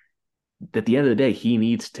 But at the end of the day, he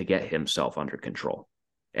needs to get himself under control.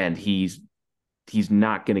 And he's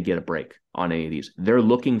not going to get a break on any of these. They're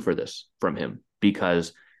looking for this from him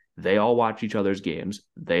because they all watch each other's games.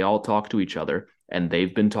 They all talk to each other. And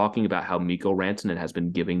they've been talking about how Mikko Rantanen has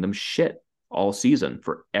been giving them shit all season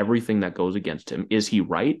for everything that goes against him. Is he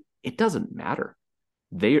right? It doesn't matter.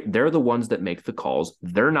 They're the ones that make the calls.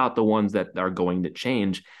 They're not the ones that are going to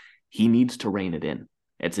change. He needs to rein it in.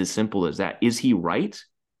 It's as simple as that. Is he right?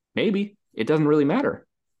 Maybe. It doesn't really matter.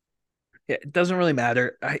 Yeah, it doesn't really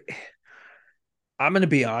matter. I'm going to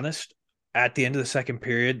be honest. At the end of the second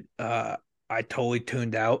period, I totally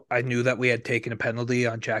tuned out. I knew that we had taken a penalty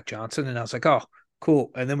on Jack Johnson, and I was like, "Oh,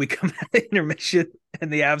 cool." And then we come out of intermission,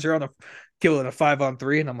 and the Avs are on a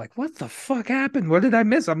 5-on-3, and I'm like, "What the fuck happened? What did I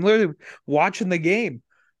miss?" I'm literally watching the game.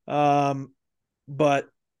 But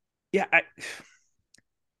yeah,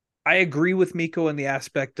 I agree with Mikko in the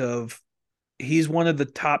aspect of he's one of the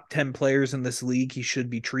top 10 players in this league. He should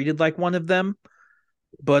be treated like one of them.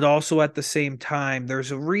 But also at the same time,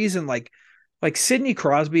 there's a reason like Sidney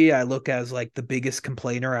Crosby, I look as like the biggest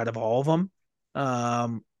complainer out of all of them.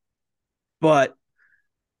 But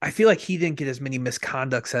I feel like he didn't get as many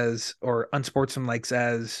misconducts as or unsportsmanlikes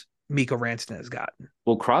as Mikko Rantanen has gotten.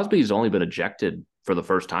 Well, Crosby's only been ejected for the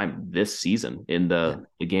first time this season in the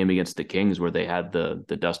game against the Kings where they had the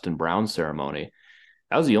Dustin Brown ceremony.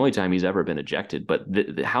 That was the only time he's ever been ejected. But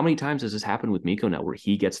how many times has this happened with Mikko now where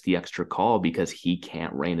he gets the extra call because he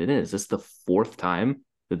can't rein it in? Is this the fourth time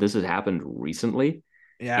that this has happened recently?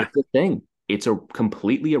 Yeah. It's a thing. It's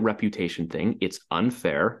completely a reputation thing. It's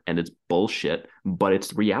unfair and it's bullshit, but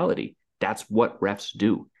it's reality. That's what refs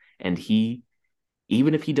do. And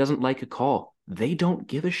even if he doesn't like a call, they don't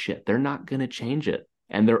give a shit. They're not going to change it.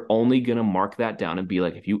 And they're only going to mark that down and be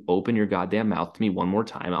like, if you open your goddamn mouth to me one more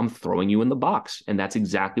time, I'm throwing you in the box. And that's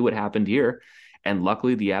exactly what happened here. And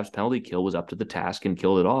luckily, the Avs penalty kill was up to the task and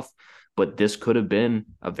killed it off. But this could have been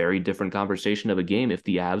a very different conversation of a game if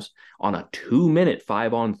the Avs on a 2-minute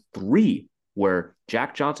 5-on-3, where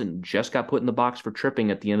Jack Johnson just got put in the box for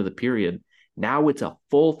tripping at the end of the period. Now it's a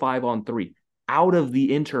full 5-on-3 out of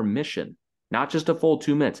the intermission, not just a full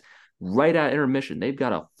 2 minutes. Right at intermission, they've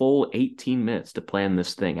got a full 18 minutes to plan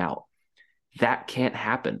this thing out. That can't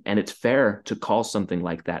happen. And it's fair to call something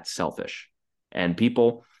like that selfish. And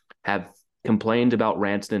people have complained about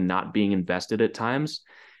Rantanen not being invested at times.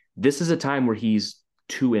 This is a time where he's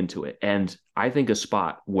too into it. And I think a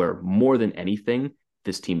spot where more than anything,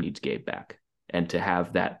 this team needs Gabe back. And to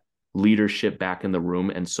have that leadership back in the room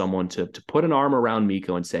and someone to put an arm around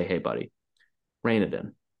Mikko and say, hey, buddy, rein it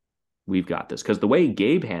in. We've got this. Because the way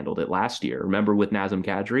Gabe handled it last year, remember with Nazem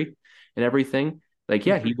Kadri and everything? Like,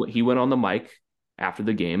 yeah, he went on the mic after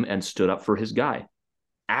the game and stood up for his guy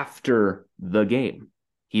after the game.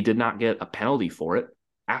 He did not get a penalty for it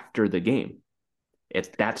after the game.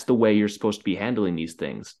 That's the way you're supposed to be handling these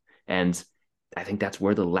things. And I think that's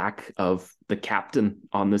where the lack of the captain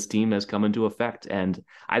on this team has come into effect. And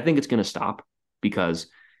I think it's going to stop because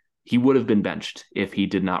he would have been benched if he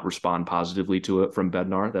did not respond positively to it from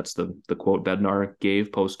Bednar. That's the quote Bednar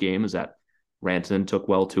gave post-game, is that Rantanen took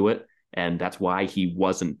well to it. And that's why he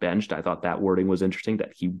wasn't benched. I thought that wording was interesting,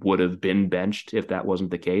 that he would have been benched if that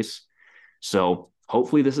wasn't the case. So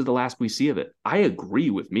hopefully this is the last we see of it. I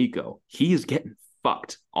agree with Mikko. He is getting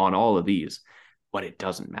fucked on all of these, but it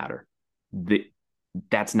doesn't matter.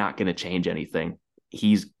 That's not going to change anything.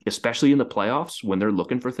 He's, especially in the playoffs, when they're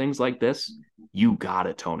looking for things like this, you got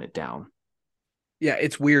to tone it down. Yeah,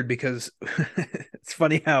 it's weird because it's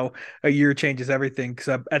funny how a year changes everything.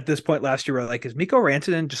 Because at this point last year, we're like, is Mikko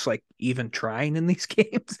Rantanen just like even trying in these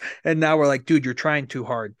games? And now we're like, dude, you're trying too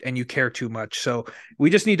hard and you care too much. So we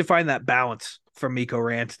just need to find that balance for Mikko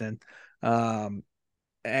Rantanen.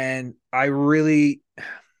 And I really,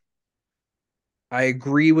 I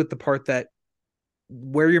agree with the part that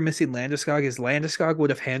where you're missing Landeskog is Landeskog would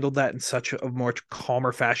have handled that in such a more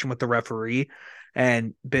calmer fashion with the referee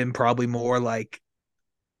and been probably more like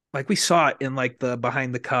we saw it in like the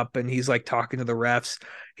behind the cup and he's like talking to the refs.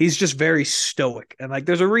 He's just very stoic. And like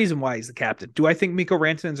there's a reason why he's the captain. Do I think Mikko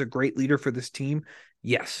Rantanen's a great leader for this team?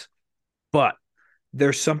 Yes. But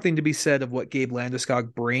there's something to be said of what Gabe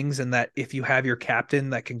Landeskog brings, and that if you have your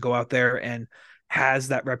captain that can go out there and has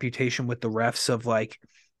that reputation with the refs of like,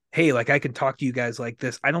 hey, like I can talk to you guys like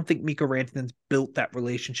this. I don't think Mikko Rantanen's built that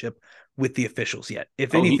relationship with the officials yet.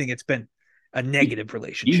 If anything, it's been a negative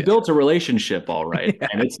relationship. He's built a relationship, all right, Yeah.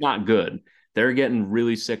 and it's not good. They're getting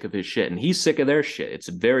really sick of his shit, and he's sick of their shit. It's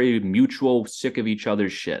very mutual, sick of each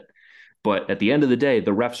other's shit. But at the end of the day,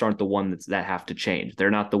 the refs aren't the ones that have to change.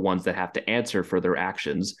 They're not the ones that have to answer for their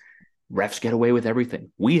actions. Refs get away with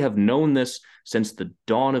everything. We have known this since the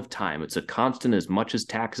dawn of time. It's a constant as much as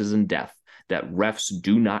taxes and death that refs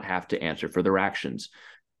do not have to answer for their actions.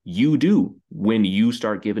 You do. When you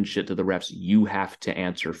start giving shit to the refs, you have to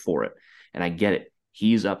answer for it. And I get it.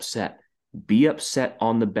 He's upset. Be upset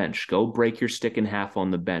on the bench. Go break your stick in half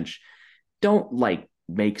on the bench. Don't like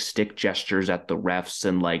make stick gestures at the refs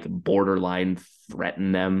and like borderline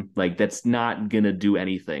threaten them. Like that's not going to do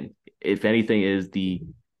anything. If anything, is the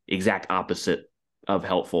exact opposite of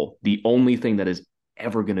helpful. The only thing that is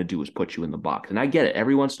ever going to do is put you in the box. And I get it.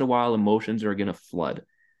 Every once in a while, emotions are going to flood.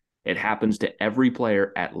 It happens to every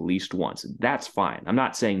player at least once. That's fine. I'm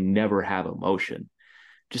not saying never have emotion.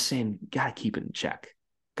 Just saying, got to keep it in check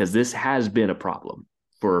because this has been a problem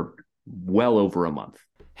for well over a month.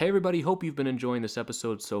 Hey everybody, hope you've been enjoying this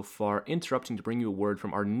episode so far. Interrupting to bring you a word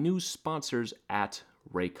from our new sponsors at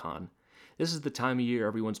Raycon. This is the time of year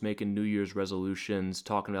everyone's making New Year's resolutions,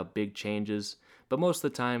 talking about big changes, but most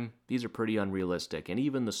of the time, these are pretty unrealistic, and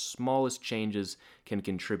even the smallest changes can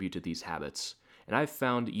contribute to these habits. And I've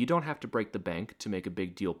found you don't have to break the bank to make a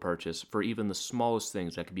big deal purchase for even the smallest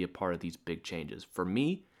things that can be a part of these big changes. For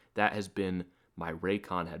me, that has been my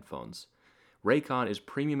Raycon headphones. Raycon is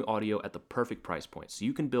premium audio at the perfect price point, so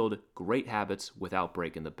you can build great habits without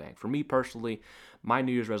breaking the bank. For me personally, my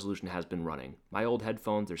New Year's resolution has been running. My old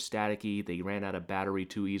headphones, they're staticky, they ran out of battery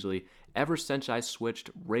too easily. Ever since I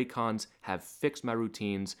switched, Raycons have fixed my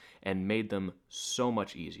routines and made them so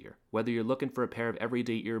much easier. Whether you're looking for a pair of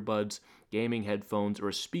everyday earbuds, gaming headphones, or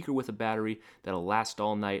a speaker with a battery that'll last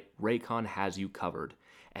all night, Raycon has you covered.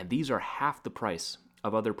 And these are half the price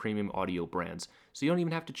of other premium audio brands. So you don't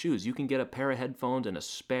even have to choose. You can get a pair of headphones and a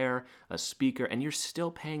spare, a speaker, and you're still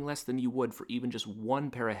paying less than you would for even just one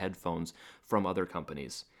pair of headphones from other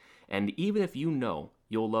companies. And even if you know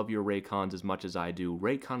you'll love your Raycons as much as I do,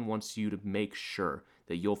 Raycon wants you to make sure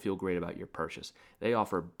that you'll feel great about your purchase. They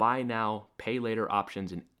offer buy now, pay later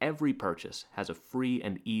options, and every purchase has a free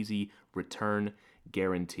and easy return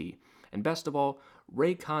guarantee. And best of all,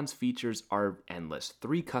 Raycon's features are endless.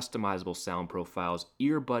 3 customizable sound profiles,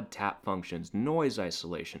 earbud tap functions, noise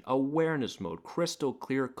isolation, awareness mode, crystal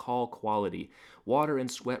clear call quality, water and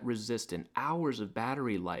sweat resistant, hours of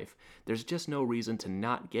battery life. There's just no reason to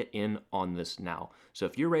not get in on this now. So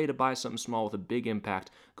if you're ready to buy something small with a big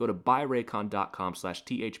impact, go to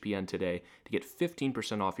buyraycon.com/THPN today to get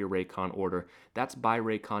 15% off your Raycon order. That's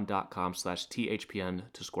buyraycon.com/THPN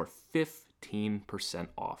to score 15%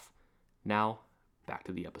 off. Now, back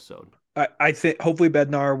to the episode. I think hopefully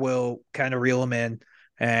Bednar will kind of reel him in,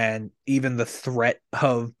 and even the threat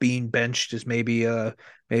of being benched is maybe a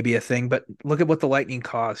thing. But look at what the Lightning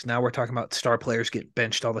caused. Now we're talking about star players get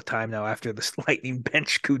benched all the time now after this Lightning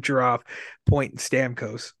bench Kucherov, Point, and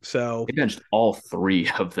Stamkos. So They benched all 3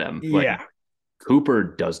 of them. Yeah. Like, Cooper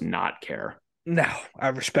does not care. No, I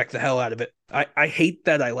respect the hell out of it. I hate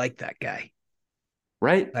that I like that guy.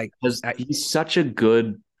 Right? Like Because he's such a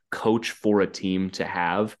good coach for a team to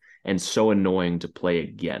have and so annoying to play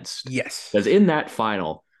against. Yes. Because in that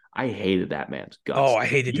final, I hated that man's guts. Oh, I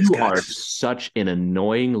hated his guts. You are such an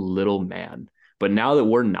annoying little man. But now that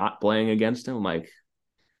we're not playing against him, I'm like,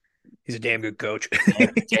 he's a damn good coach.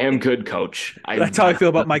 damn good coach. That's how I feel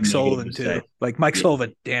about Mike Sullivan too. Like Mike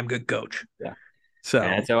Sullivan, damn good coach. Yeah. So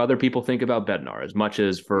and that's how other people think about Bednar. As much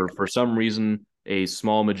as for some reason, a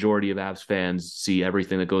small majority of Avs fans see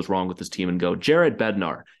everything that goes wrong with this team and go, Jared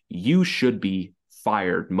Bednar, you should be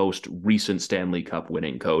fired, most recent Stanley Cup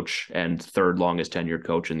winning coach and 3rd longest tenured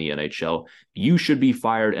coach in the NHL. You should be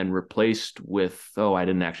fired and replaced with, I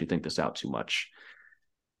didn't actually think this out too much.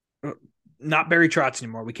 Not Barry Trotz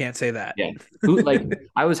anymore. We can't say that. Yeah.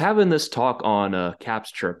 I was having this talk on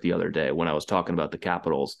Caps Chirp the other day when I was talking about the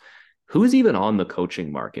Capitals. Who's even on the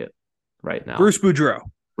coaching market right now? Bruce Boudreau,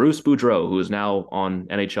 who is now on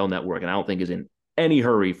NHL Network, and I don't think is in any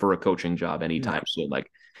hurry for a coaching job anytime No. soon.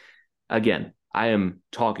 Like, again, I am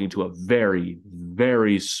talking to a very,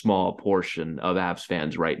 very small portion of Avs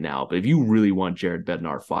fans right now. But if you really want Jared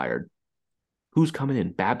Bednar fired, who's coming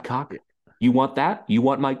in? Babcock? You want that? You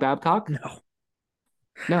want Mike Babcock? No.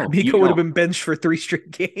 No, you Miko would have don't. been benched for 3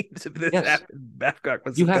 straight games if this Yes, happened. Babcock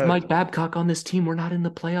was you the have coach. Mike Babcock on this team. We're not in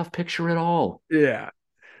the playoff picture at all. Yeah,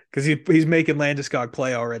 because he's making Landeskog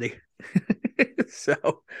play already.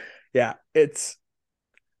 So, yeah, it's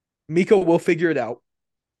Miko will figure it out,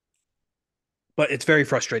 but it's very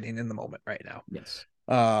frustrating in the moment right now. Yes.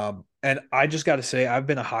 And I just got to say, I've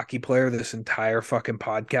been a hockey player this entire fucking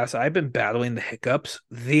podcast. I've been battling the hiccups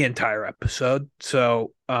the entire episode.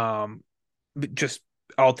 So, just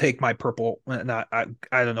I'll take my purple. Not I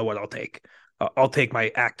don't know what I'll take. I'll take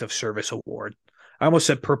my act of service award. I almost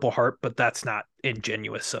said Purple Heart, but that's not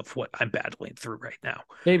ingenuous of what I'm battling through right now.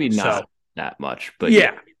 Maybe not So, that much, but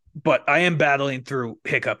yeah, but I am battling through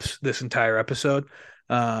hiccups this entire episode.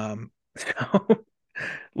 So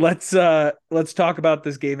let's talk about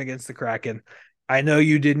this game against the Kraken. I know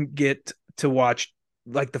you didn't get to watch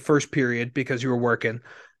like the first period because you were working.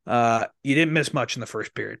 You didn't miss much in the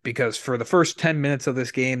first period because for the first 10 minutes of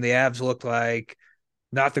this game, the Avs looked like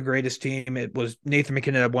not the greatest team. It was Nathan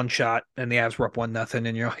McKinnon had one shot and the Avs were up 1-0.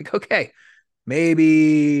 And you're like, okay,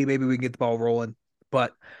 maybe we can get the ball rolling.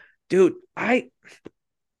 But dude,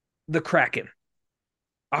 the Kraken,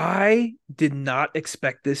 I did not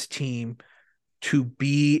expect this team to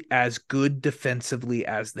be as good defensively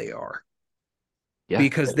as they are. yeah,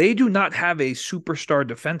 Because they do not have a superstar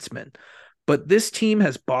defenseman. But this team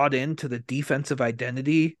has bought into the defensive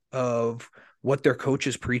identity of what their coach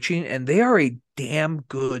is preaching, and they are a damn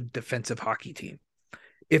good defensive hockey team.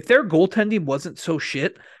 If their goaltending wasn't so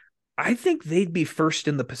shit, I think they'd be first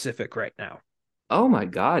in the Pacific right now. Oh my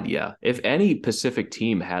God, yeah. If any Pacific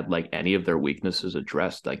team had like any of their weaknesses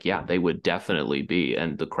addressed, like, yeah, they would definitely be.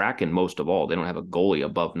 And the Kraken, most of all, they don't have a goalie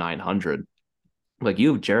above 900. Like,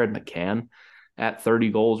 you have Jared McCann at 30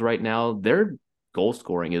 goals right now. Their goal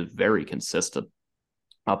scoring is very consistent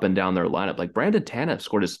up and down their lineup. Like, Brandon Tanev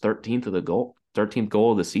scored his 13th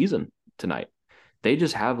goal of the season tonight. They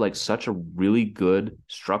just have like such a really good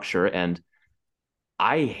structure. And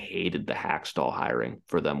I hated the Hackstall hiring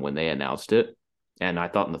for them when they announced it. And I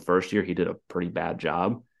thought in the first year he did a pretty bad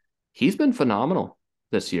job. He's been phenomenal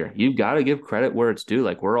this year. You've got to give credit where it's due.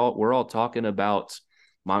 Like, we're all talking about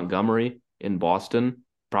Montgomery in Boston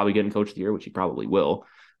probably getting coach of the year, which he probably will.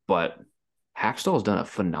 But Hackstall has done a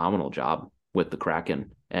phenomenal job with the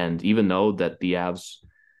Kraken. And even though that the Avs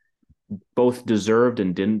both deserved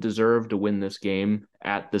and didn't deserve to win this game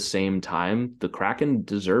at the same time, the Kraken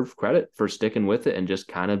deserve credit for sticking with it and just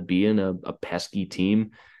kind of being a pesky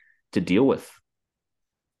team to deal with.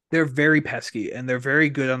 They're very pesky and they're very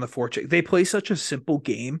good on the forecheck. They play such a simple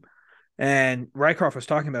game. And Rycroft was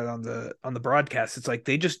talking about it on the broadcast. It's like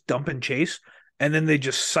they just dump and chase and then they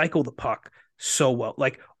just cycle the puck so well.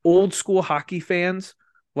 Like old school hockey fans,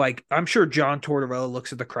 like I'm sure John Tortorella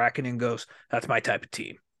looks at the Kraken and goes, that's my type of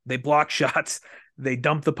team. They block shots, they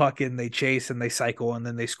dump the puck in, they chase and they cycle and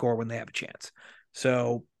then they score when they have a chance.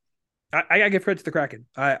 So I gotta give credit to the Kraken.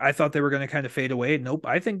 I thought they were going to kind of fade away. Nope.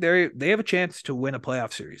 I think they have a chance to win a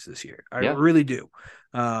playoff series this year. I really do.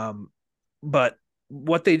 But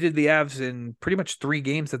what they did the Avs in pretty much 3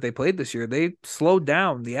 games that they played this year, they slowed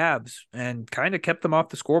down the Avs and kind of kept them off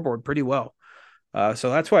the scoreboard pretty well. So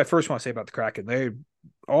that's what I first want to say about the Kraken.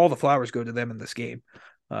 All the flowers go to them in this game.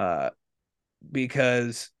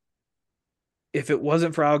 Because if it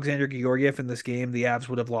wasn't for Alexander Georgiev in this game, the Avs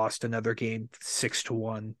would have lost another game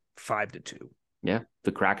 6-1. 5-2. Yeah,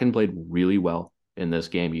 the Kraken played really well in this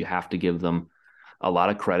game. You have to give them a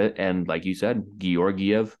lot of credit. And like you said,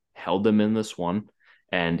 Georgiev held them in this one,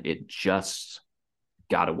 and it just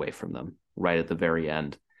got away from them right at the very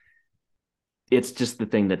end. It's just the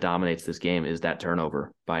thing that dominates this game is that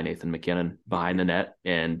turnover by Nathan McKinnon behind the net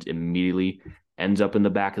and immediately ends up in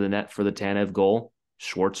the back of the net for the Tanev goal.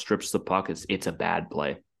 Schwartz strips the puck. It's a bad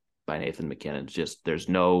play by Nathan McKinnon. It's just there's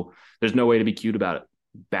no way to be cute about it.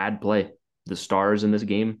 Bad play. The Stars in this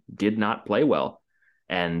game did not play well.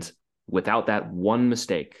 And without that one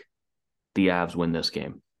mistake, the Avs win this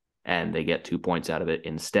game and they get 2 points out of it.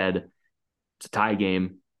 Instead, it's a tie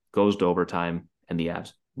game, goes to overtime, and the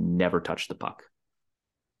Avs never touch the puck.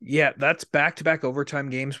 Yeah, that's back-to-back overtime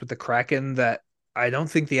games with the Kraken that I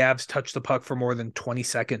don't think the Avs touched the puck for more than 20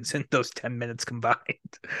 seconds in those 10 minutes combined.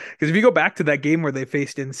 Because if you go back to that game where they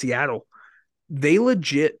faced in Seattle, they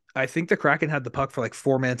legit, I think the Kraken had the puck for like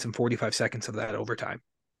 4 minutes and 45 seconds of that overtime.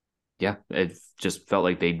 Yeah, it just felt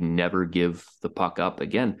like they'd never give the puck up.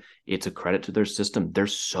 Again, it's a credit to their system. They're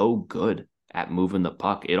so good at moving the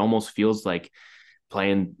puck. It almost feels like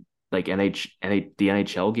playing like the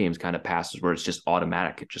NHL games kind of passes where it's just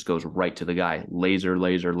automatic. It just goes right to the guy. Laser,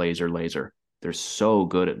 laser, laser, laser. They're so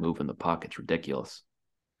good at moving the puck. It's ridiculous.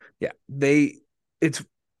 Yeah.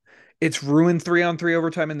 It's ruined 3-on-3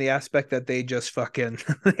 overtime in the aspect that they just fucking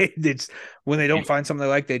when they don't find something they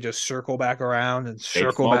like, they just circle back around and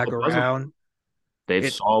circle back around.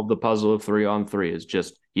 They've solved the puzzle of 3-on-3. It's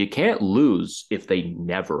just you can't lose if they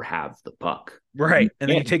never have the puck. Right. And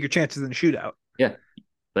then you take your chances in the shootout. Yeah.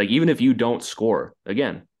 Like even if you don't score,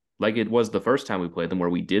 again, like it was the first time we played them where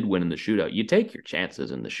we did win in the shootout, you take your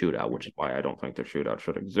chances in the shootout, which is why I don't think the shootout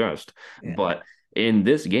should exist. Yeah. But in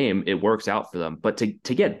this game, it works out for them. But to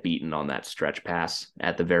get beaten on that stretch pass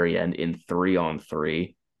at the very end in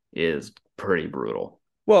 3-on-3 is pretty brutal.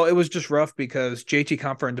 Well, it was just rough because JT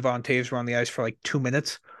Compher and Devon Taves were on the ice for like 2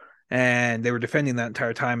 minutes and they were defending that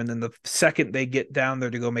entire time. And then the second they get down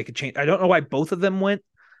there to go make a change, I don't know why both of them went.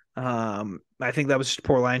 I think that was just a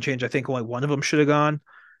poor line change. I think only one of them should have gone.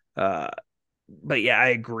 But yeah, I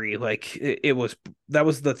agree. Like that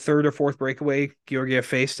was the third or fourth breakaway Georgiev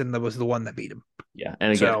faced, and that was the one that beat him. Yeah,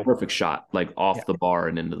 and again, perfect shot, like off the bar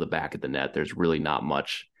and into the back of the net. There's really not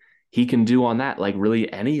much he can do on that. Like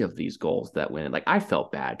really any of these goals that win. Like I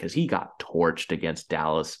felt bad because he got torched against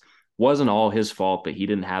Dallas. Wasn't all his fault, but he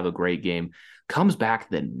didn't have a great game. Comes back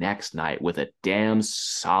the next night with a damn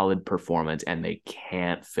solid performance, and they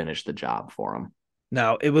can't finish the job for him.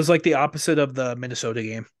 No, it was like the opposite of the Minnesota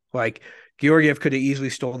game. Like Georgiev could have easily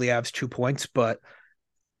stole the Avs 2 points, but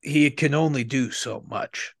he can only do so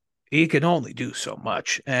much.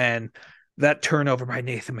 And that turnover by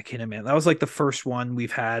Nathan McKinnon, man, that was like the first one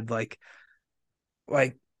we've had. Like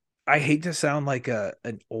I hate to sound like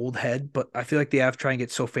an old head, but I feel like the Avs try and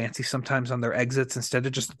get so fancy sometimes on their exits instead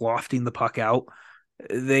of just lofting the puck out.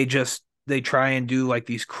 They try and do like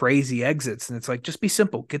these crazy exits, and it's like, just be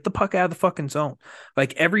simple. Get the puck out of the fucking zone.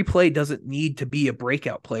 Like every play doesn't need to be a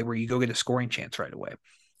breakout play where you go get a scoring chance right away.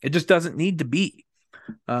 It just doesn't need to be.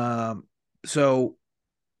 So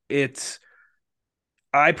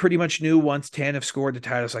I pretty much knew once Tanev scored the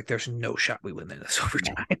tie, I was like, there's no shot we win this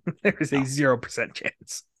overtime. There's a 0%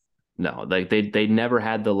 chance. No, like they never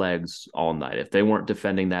had the legs all night. If they weren't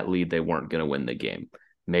defending that lead, they weren't going to win the game.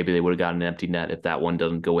 Maybe they would have gotten an empty net if that one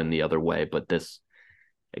doesn't go in the other way. But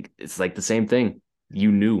it's like the same thing.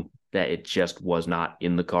 You knew that it just was not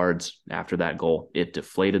in the cards after that goal. It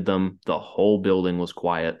deflated them. The whole building was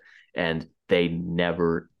quiet, and they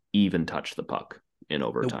never even touched the puck in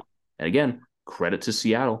overtime. Nope. And again, credit to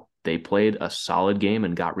Seattle. They played a solid game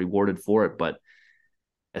and got rewarded for it. But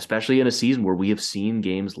especially in a season where we have seen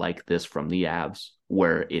games like this from the Avs,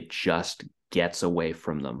 where it just gets away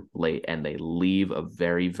from them late and they leave a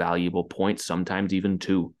very valuable point, sometimes even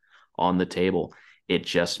 2, on the table. It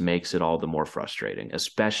just makes it all the more frustrating,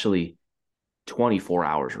 especially 24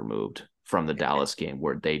 hours removed from the Dallas game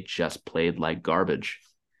where they just played like garbage.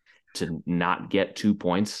 To not get 2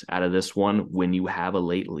 points out of this one when you have a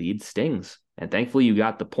late lead stings. And thankfully you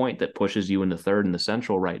got the point that pushes you into third in the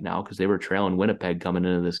Central right now because they were trailing Winnipeg coming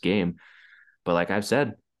into this game. But like I've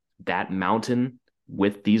said, that mountain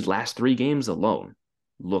with these last 3 games alone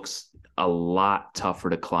looks a lot tougher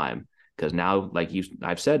to climb because now, like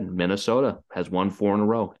I've said, Minnesota has won 4 in a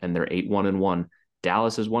row and they're 8-1-1.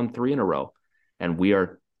 Dallas has won 3 in a row, and we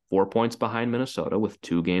are 4 points behind Minnesota with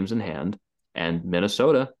 2 games in hand, and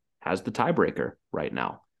Minnesota has the tiebreaker right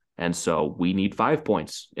now. And so we need 5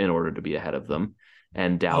 points in order to be ahead of them.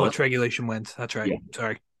 And Dallas, it's regulation wins. That's right. Yeah.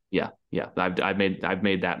 Sorry. Yeah. I've made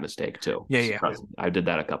that mistake too. Yeah. I did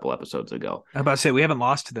that a couple episodes ago. I'm about to say we haven't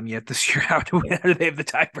lost to them yet this year. How do they have the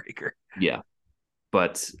tiebreaker? Yeah.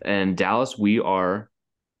 And Dallas, we are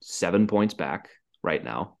 7 points back right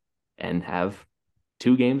now and have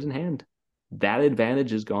 2 games in hand. That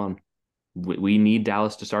advantage is gone. We need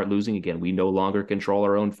Dallas to start losing again. We no longer control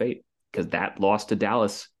our own fate because that loss to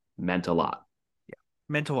Dallas meant a lot. Yeah,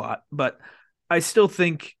 meant a lot. But I still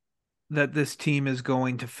think that this team is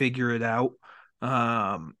going to figure it out.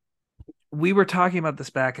 We were talking about this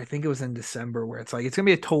back, I think it was in December, where it's like it's going to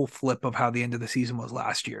be a total flip of how the end of the season was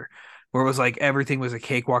last year, where it was like everything was a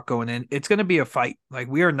cakewalk going in. It's going to be a fight. Like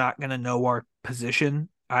we are not going to know our position,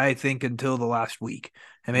 I think, until the last week.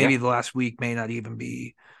 And maybe the last week may not even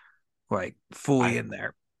be like fully in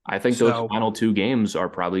there. I think those final 2 games are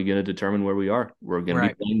probably going to determine where we are. We're going to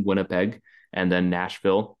be playing Winnipeg and then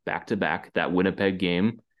Nashville back to back. That Winnipeg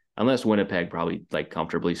game, unless Winnipeg probably like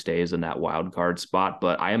comfortably stays in that wild card spot.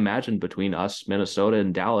 But I imagine between us, Minnesota,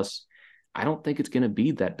 and Dallas, I don't think it's going to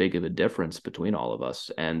be that big of a difference between all of us.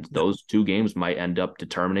 And those two games might end up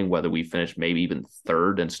determining whether we finish maybe even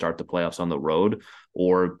third and start the playoffs on the road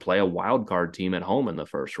or play a wild card team at home in the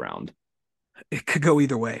first round. It could go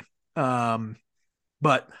either way.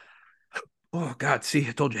 But oh God, see,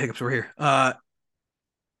 I told you hiccups were here.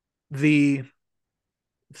 The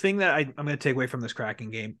thing that I'm going to take away from this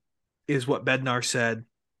Kraken game is what Bednar said.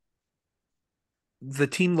 The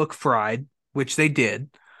team looked fried, which they did.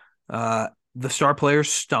 The star players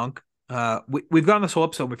stunk. We've gone this whole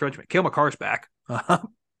episode with Frenchman. Cale Makar's back.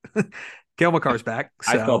 Cale Makar's back.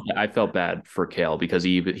 So. I felt bad for Cale because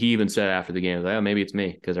he even said after the game, like, oh, maybe it's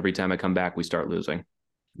me because every time I come back, we start losing.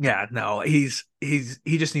 Yeah, no, he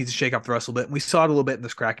just needs to shake up the rest a little bit. And we saw it a little bit in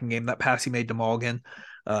this Kraken game. That pass he made to Mulligan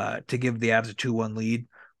to give the Avs a 2-1 lead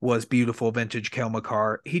was beautiful, vintage Cale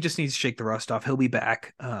Makar. He just needs to shake the rust off. He'll be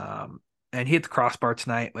back. And he hit the crossbar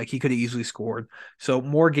tonight. Like, he could have easily scored. So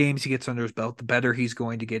more games he gets under his belt, the better he's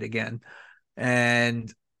going to get again. And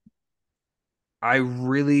I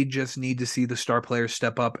really just need to see the star players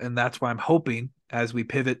step up. And that's why I'm hoping, as we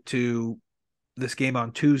pivot to this game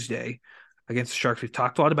on Tuesday against the Sharks, we've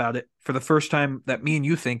talked a lot about it. For the first time that me and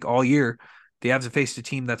you think all year, the Avs have faced a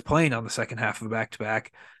team that's playing on the second half of a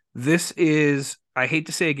back-to-back. This is, I hate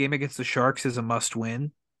to say a game against the Sharks is a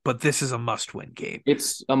must-win, but this is a must-win game.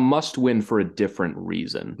 It's a must-win for a different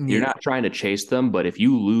reason. Yeah. You're not trying to chase them, but if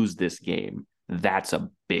you lose this game, that's a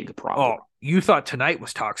big problem. Oh, you thought tonight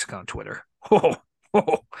was toxic on Twitter.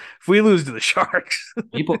 If we lose to the Sharks.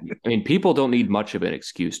 people don't need much of an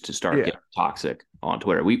excuse to start getting toxic on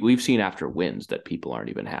Twitter. We've seen after wins that people aren't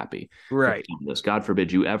even happy. Right. God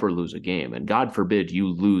forbid you ever lose a game, and God forbid you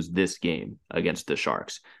lose this game against the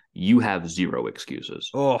Sharks. You have zero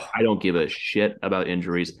excuses. I don't give a shit about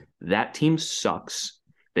injuries. That team sucks.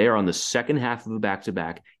 They are on the second half of a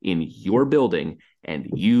back-to-back in your building, and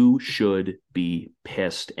you should be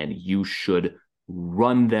pissed, and you should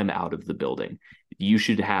run them out of the building. You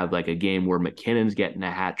should have like a game where McKinnon's getting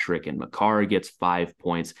a hat trick and Makar gets 5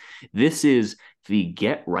 points. This is the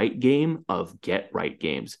get right game of get right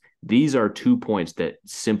games. These are 2 points that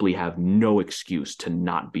simply have no excuse to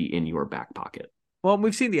not be in your back pocket. Well,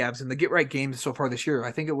 we've seen the Avs in the get right games so far this year.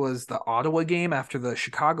 I think it was the Ottawa game after the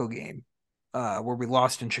Chicago game where we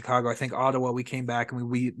lost in Chicago. I think Ottawa, we came back and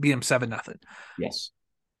we beat them 7-0. Yes.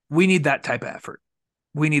 We need that type of effort.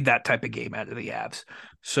 We need that type of game out of the Avs.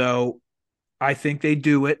 So I think they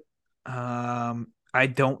do it. I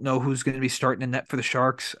don't know who's going to be starting in net for the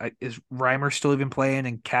Sharks. Is Reimer still even playing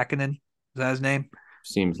and Kakkonen? Is that his name?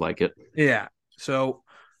 Seems like it. Yeah. So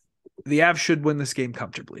the Avs should win this game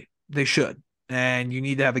comfortably. They should. And you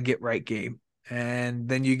need to have a get-right game. And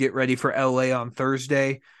then you get ready for LA on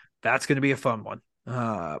Thursday. That's going to be a fun one.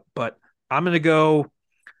 But I'm going to go,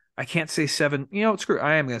 I can't say 7. Screw it.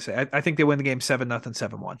 I am going to say, I think they win the game 7-0,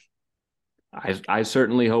 7-1. I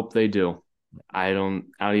certainly hope they do. I don't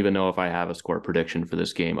even know if I have a score prediction for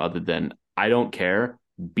this game other than I don't care.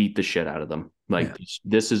 Beat the shit out of them.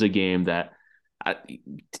 This is a game that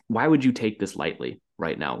why would you take this lightly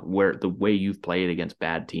right now, where the way you've played against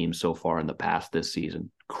bad teams so far in the past this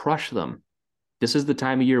season? Crush them. This is the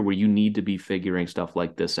time of year where you need to be figuring stuff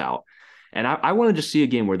like this out. And I want to just see a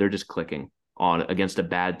game where they're just clicking on against a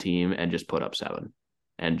bad team and just put up 7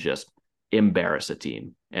 and just embarrass a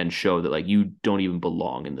team and show that like you don't even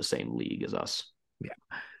belong in the same league as us. Yeah,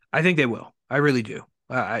 I think they will. I really do.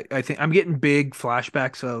 I think I'm getting big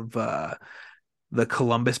flashbacks of the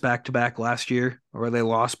Columbus back-to-back last year where they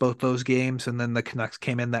lost both those games and then the Canucks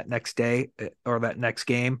came in that next day or that next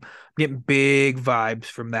game. I'm getting big vibes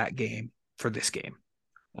from that game for this game.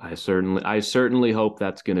 I certainly hope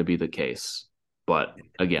that's going to be the case. But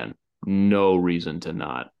again, no reason to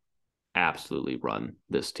not absolutely run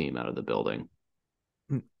this team out of the building.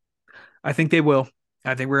 I think they will.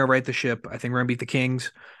 I think we're going to right the ship. I think we're going to beat the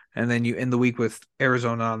Kings. And then you end the week with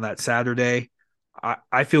Arizona on that Saturday.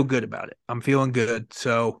 I feel good about it. I'm feeling good.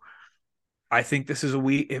 So I think this is a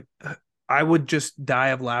week. I would just die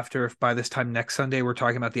of laughter if by this time next Sunday we're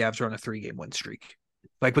talking about the Avs are on a 3-game win streak.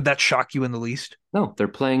 Like, would that shock you in the least? No, they're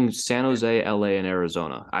playing San Jose, LA, and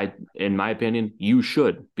Arizona. In my opinion, you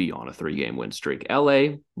should be on a 3-game win streak.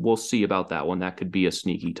 LA, we'll see about that one. That could be a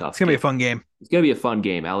sneaky tough. It's gonna be a fun game. It's gonna be a fun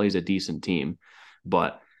game. LA's a decent team,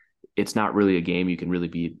 but it's not really a game you can really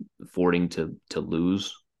be affording to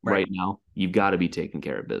lose right now. You've got to be taking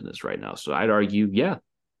care of business right now. So I'd argue, yeah,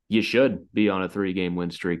 you should be on a 3-game win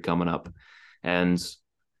streak coming up. And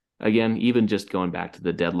again, even just going back to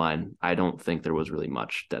the deadline, I don't think there was really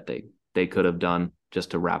much that they could have done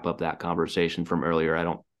just to wrap up that conversation from earlier.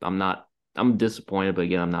 I'm disappointed, but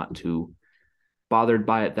again, I'm not too bothered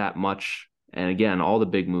by it that much. And again, all the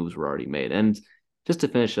big moves were already made. And just to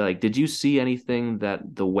finish, like, did you see anything that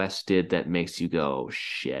the West did that makes you go,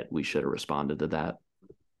 shit, we should have responded to that?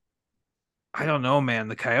 I don't know, man.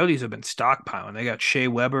 The Coyotes have been stockpiling. They got Shea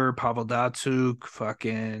Weber, Pavel Datsuk, You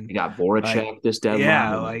fucking got like, Voracek this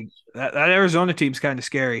yeah, deadline. like that Arizona team's kind of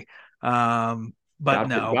scary. But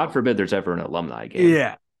no, God forbid there's ever an alumni game.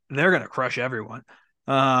 yeah, they're gonna crush everyone.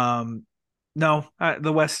 Um, no,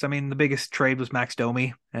 the West. I mean, the biggest trade was Max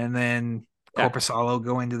Domi, and then Yeah. Corpusalo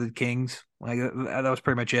going to the Kings. Like that was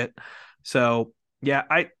pretty much it. So yeah,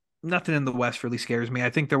 I nothing in the West really scares me. I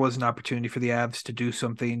think there was an opportunity for the Avs to do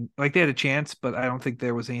something. Like they had a chance, but I don't think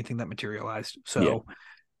there was anything that materialized. Yeah. So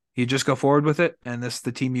you just go forward with it, and this is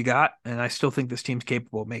the team you got. And I still think this team's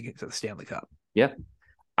capable of making it to the Stanley Cup. Yeah.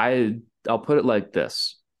 I'll put it like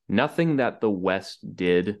this. Nothing that the West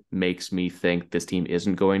did makes me think this team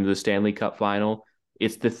isn't going to the Stanley Cup final.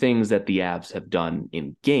 It's the things that the Avs have done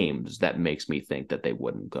in games that makes me think that they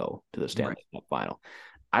wouldn't go to the Stanley Cup final.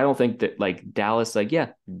 I don't think that, like, Dallas, like, yeah,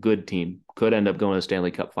 good team, could end up going to the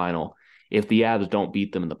Stanley Cup final. If the Avs don't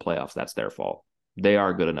beat them in the playoffs, that's their fault. They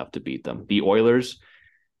are good enough to beat them. The Oilers,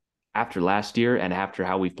 after last year and after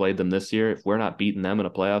how we've played them this year, if we're not beating them in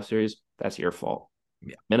a playoff series, that's your fault.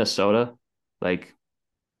 Yeah. Minnesota, like,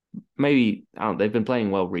 maybe, I don't know, they've been playing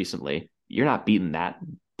well recently. You're not beating that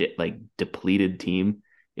depleted team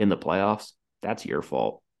in the playoffs. That's your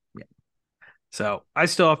fault. Yeah. So I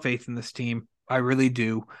still have faith in this team. I really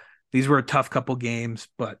do. These were a tough couple games,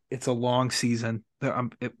 but it's a long season.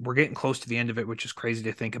 We're getting close to the end of it, which is crazy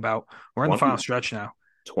to think about. We're in the final stretch now.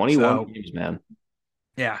 21 games, man.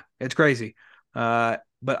 Yeah, it's crazy. But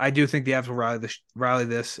I do think the Avs will rally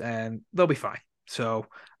this, and they'll be fine. So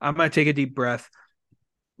I'm going to take a deep breath,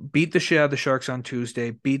 beat the shit out of the Sharks on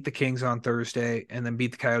Tuesday, beat the Kings on Thursday, and then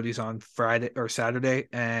beat the Coyotes on Friday or Saturday,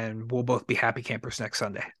 and we'll both be happy campers next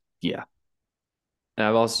Sunday. Yeah. And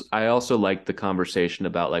I also like the conversation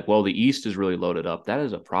about, like, well, the East is really loaded up. That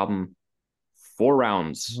is a problem 4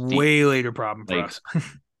 rounds deep. Way later problem for us.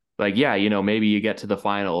 Like, yeah, maybe you get to the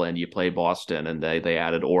final and you play Boston and they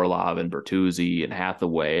added Orlov and Bertuzzi and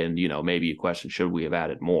Hathaway, and maybe you question, should we have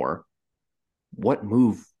added more? What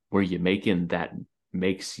move were you making that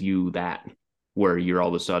makes you that, where you're all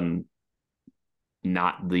of a sudden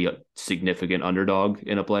not the significant underdog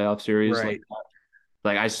in a playoff series? Right.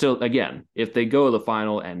 Like I still, again, if they go to the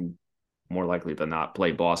final and more likely than not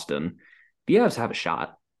play Boston, the Avs have a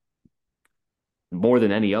shot more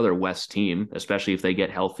than any other West team, especially if they get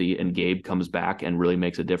healthy and Gabe comes back and really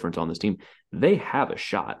makes a difference on this team. They have a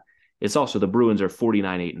shot. It's also, the Bruins are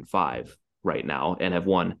 49-8-5 right now and have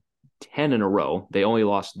won 10 in a row. They only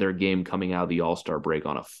lost their game coming out of the All-Star break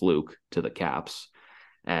on a fluke to the Caps.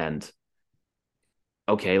 And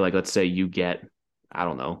okay, like, let's say you get, I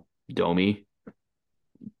don't know, Domi.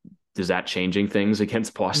 Is that changing things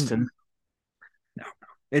against Boston? No,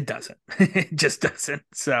 it doesn't. It just doesn't.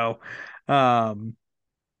 So, I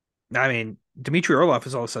mean, Dmitry Orlov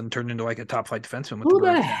has all of a sudden turned into like a top flight defenseman. Who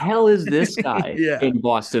the hell is this guy Yeah. in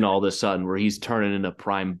Boston all of a sudden, where he's turning into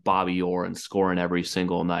prime Bobby Orr and scoring every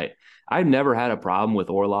single night? I've never had a problem with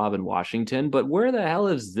Orlov in Washington, but where the hell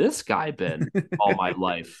has this guy been all my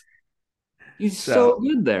life? He's so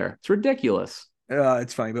good there. It's ridiculous.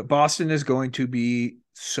 It's funny, but Boston is going to be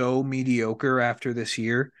so mediocre after this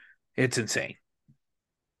year. It's insane.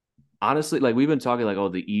 Honestly, like, we've been talking like, oh,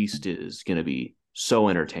 the East is going to be so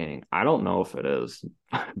entertaining. I don't know if it is.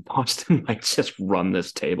 Boston might just run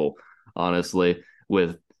this table, honestly,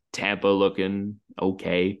 with Tampa looking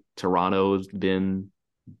okay. Toronto's been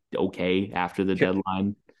okay after the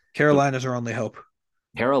deadline. Carolina's our only hope.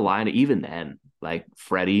 Carolina, even then, like,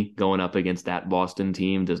 Freddie going up against that Boston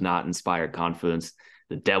team does not inspire confidence.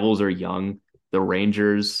 The Devils are young. The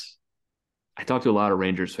Rangers, I talk to a lot of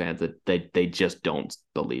Rangers fans that they just don't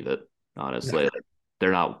believe it, honestly. No.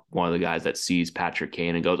 They're not one of the guys that sees Patrick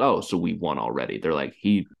Kane and goes, oh, so we won already. They're like,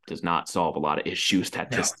 he does not solve a lot of issues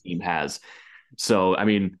that this team has. So, I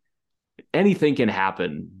mean, anything can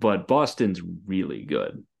happen, but Boston's really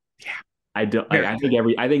good. Yeah. I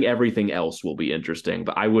think everything else will be interesting,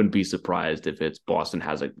 but I wouldn't be surprised if it's Boston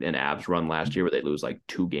has an Avs run last year where they lose like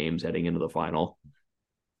 2 games heading into the final.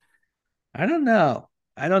 I don't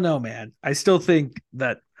know, man. I still think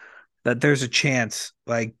that there's a chance.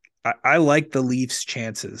 Like, I like the Leafs'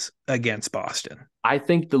 chances against Boston. I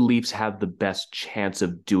think the Leafs have the best chance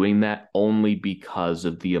of doing that only because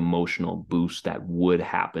of the emotional boost that would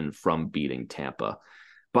happen from beating Tampa.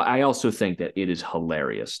 But I also think that it is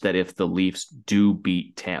hilarious that if the Leafs do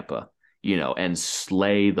beat Tampa, and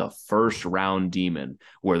slay the first round demon,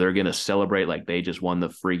 where they're going to celebrate like they just won the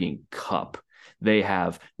freaking cup, they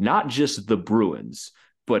have not just the Bruins,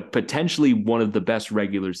 but potentially one of the best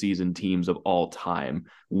regular season teams of all time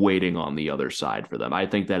waiting on the other side for them. I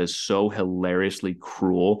think that is so hilariously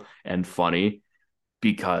cruel and funny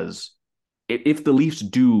because if the Leafs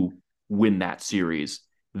do win that series,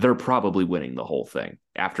 they're probably winning the whole thing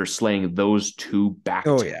after slaying those two back.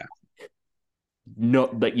 Oh, yeah. No,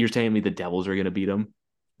 like you're telling me the Devils are going to beat them?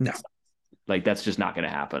 No. Like that's just not going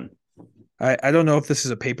to happen. I don't know if this is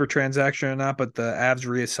a paper transaction or not, but the Avs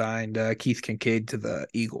reassigned Keith Kincaid to the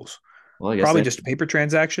Eagles. Well, I guess probably just a paper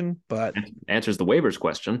transaction, but answers the waivers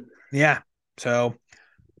question. Yeah. So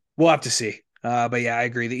we'll have to see. But yeah, I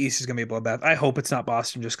agree. The East is going to be a bloodbath. I hope it's not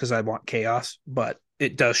Boston just because I want chaos, but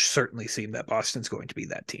it does certainly seem that Boston's going to be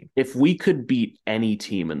that team. If we could beat any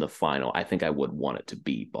team in the final, I think I would want it to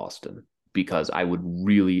be Boston because I would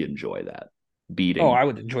really enjoy that beating. Oh, I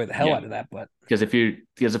would enjoy the hell out of that, but because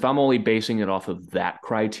if I'm only basing it off of that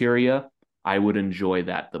criteria, I would enjoy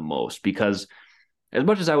that the most because as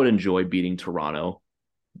much as I would enjoy beating Toronto,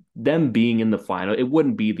 them being in the final, it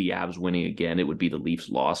wouldn't be the Avs winning again. It would be the Leafs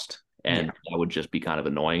lost. And that would just be kind of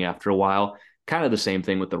annoying after a while. Kind of the same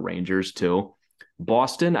thing with the Rangers too.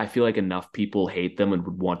 Boston, I feel like enough people hate them and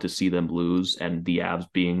would want to see them lose. And the Avs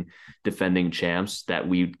being defending champs that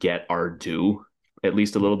we'd get our due at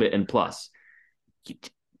least a little bit. And plus,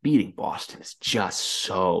 beating Boston is just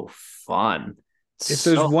so fun. If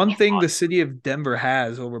there's one thing the city of Denver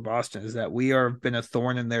has over Boston is that we have been a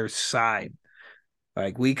thorn in their side.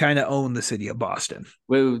 Like we kind of own the city of Boston.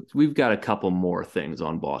 We've got a couple more things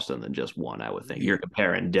on Boston than just one, I would think. You're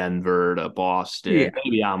comparing Denver to Boston. Yeah.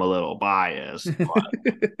 Maybe I'm a little biased, but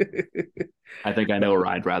I think I know where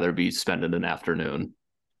I'd rather be spending an afternoon.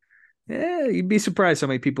 Yeah, you'd be surprised how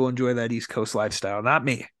many people enjoy that East Coast lifestyle. Not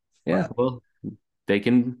me. Yeah, well, they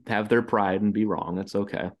can have their pride and be wrong. That's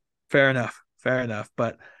okay. Fair enough.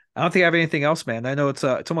 But I don't think I have anything else, man. I know it's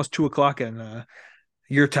almost 2:00 in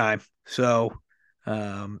your time, so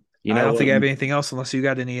I don't think I have anything else unless you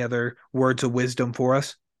got any other words of wisdom for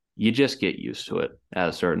us. You just get used to it at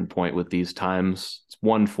a certain point with these times. It's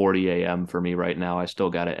 1:40 a.m. for me right now. I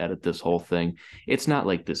still got to edit this whole thing. It's not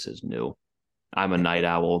like this is new. I'm a night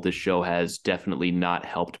owl. This show has definitely not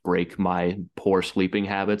helped break my poor sleeping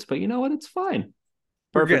habits, but you know what? It's fine.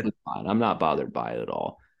 Perfectly fine. I'm not bothered by it at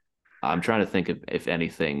all. I'm trying to think if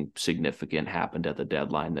anything significant happened at the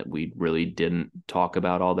deadline that we really didn't talk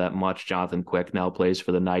about all that much. Jonathan Quick now plays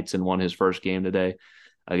for the Knights and won his first game today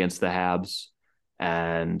against the Habs.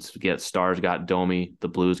 And Stars got Domi. The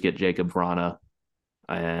Blues get Jacob Vrana.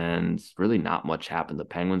 And really not much happened. The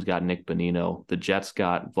Penguins got Nick Bonino. The Jets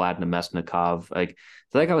got Vlad Namestnikov. Like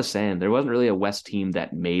I was saying, there wasn't really a West team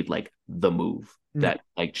that made like the move that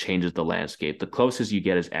like changes the landscape. The closest you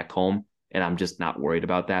get is Ekholm. And I'm just not worried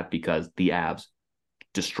about that because the Avs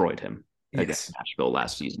destroyed him against Nashville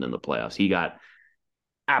last season in the playoffs. He got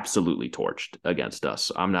absolutely torched against us.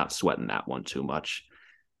 So I'm not sweating that one too much.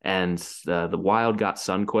 And the Wild got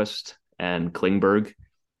Sundqvist and Klingberg.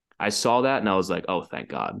 I saw that and I was like, oh, thank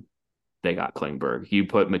God they got Klingberg. You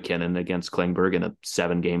put McKinnon against Klingberg in a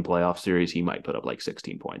 7-game playoff series, he might put up like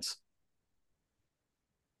 16 points.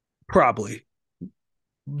 Probably.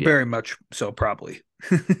 Yeah. Very much so, probably.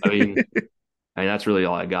 I mean, that's really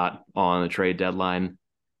all I got on the trade deadline.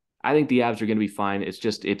 I think the Avs are going to be fine.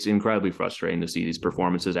 It's incredibly frustrating to see these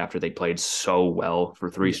performances after they played so well for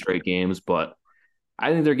 3 straight games, but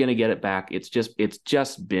I think they're going to get it back. It's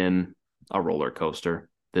just been a roller coaster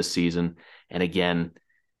this season. And again,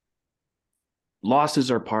 losses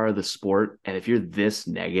are part of the sport. And if you're this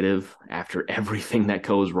negative after everything that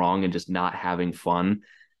goes wrong and just not having fun,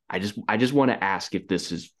 I just want to ask if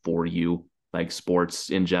this is for you, like sports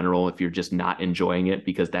in general, if you're just not enjoying it,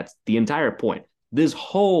 because that's the entire point. This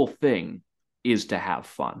whole thing is to have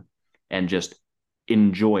fun and just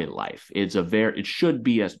enjoy life. It should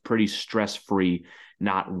be a pretty stress-free,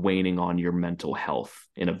 not waning on your mental health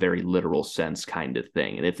in a very literal sense kind of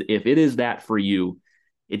thing. And if it is that for you,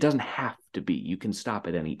 it doesn't have to be. You can stop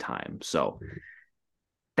at any time. So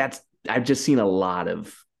I've just seen a lot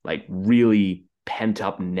of like really pent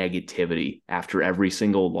up negativity after every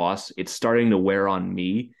single loss. It's starting to wear on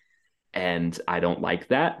me, and I don't like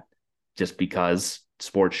that just because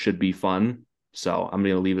sports should be fun. So I'm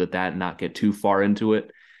going to leave it at that and not get too far into it.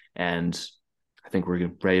 And I think we're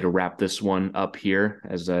ready to wrap this one up here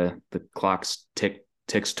as the clock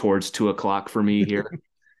ticks towards 2:00 for me here.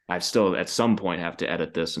 I still at some point have to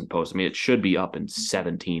edit this and post. I mean, it should be up in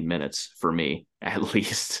 17 minutes for me, at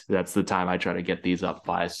least. That's the time I try to get these up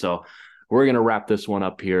by. So we're going to wrap this one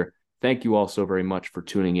up here. Thank you all so very much for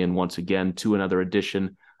tuning in once again to another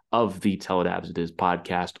edition of the Tell It Avs It Is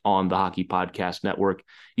podcast on the Hockey Podcast Network.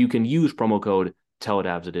 You can use promo code Tell It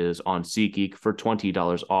Avs It Is on SeatGeek for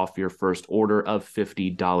 $20 off your first order of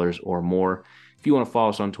 $50 or more. If you want to follow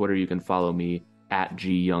us on Twitter, you can follow me at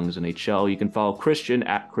GYoungsNHL. You can follow Christian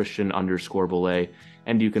at Christian_Boulay,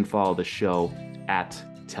 and you can follow the show at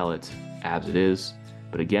Tell It Avs It Is.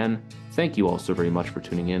 But again, thank you all so very much for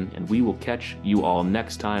tuning in, and we will catch you all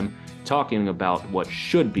next time talking about what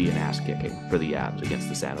should be an ass-kicking for the Avs against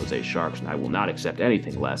the San Jose Sharks, and I will not accept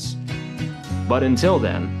anything less. But until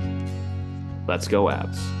then, let's go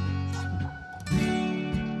Avs.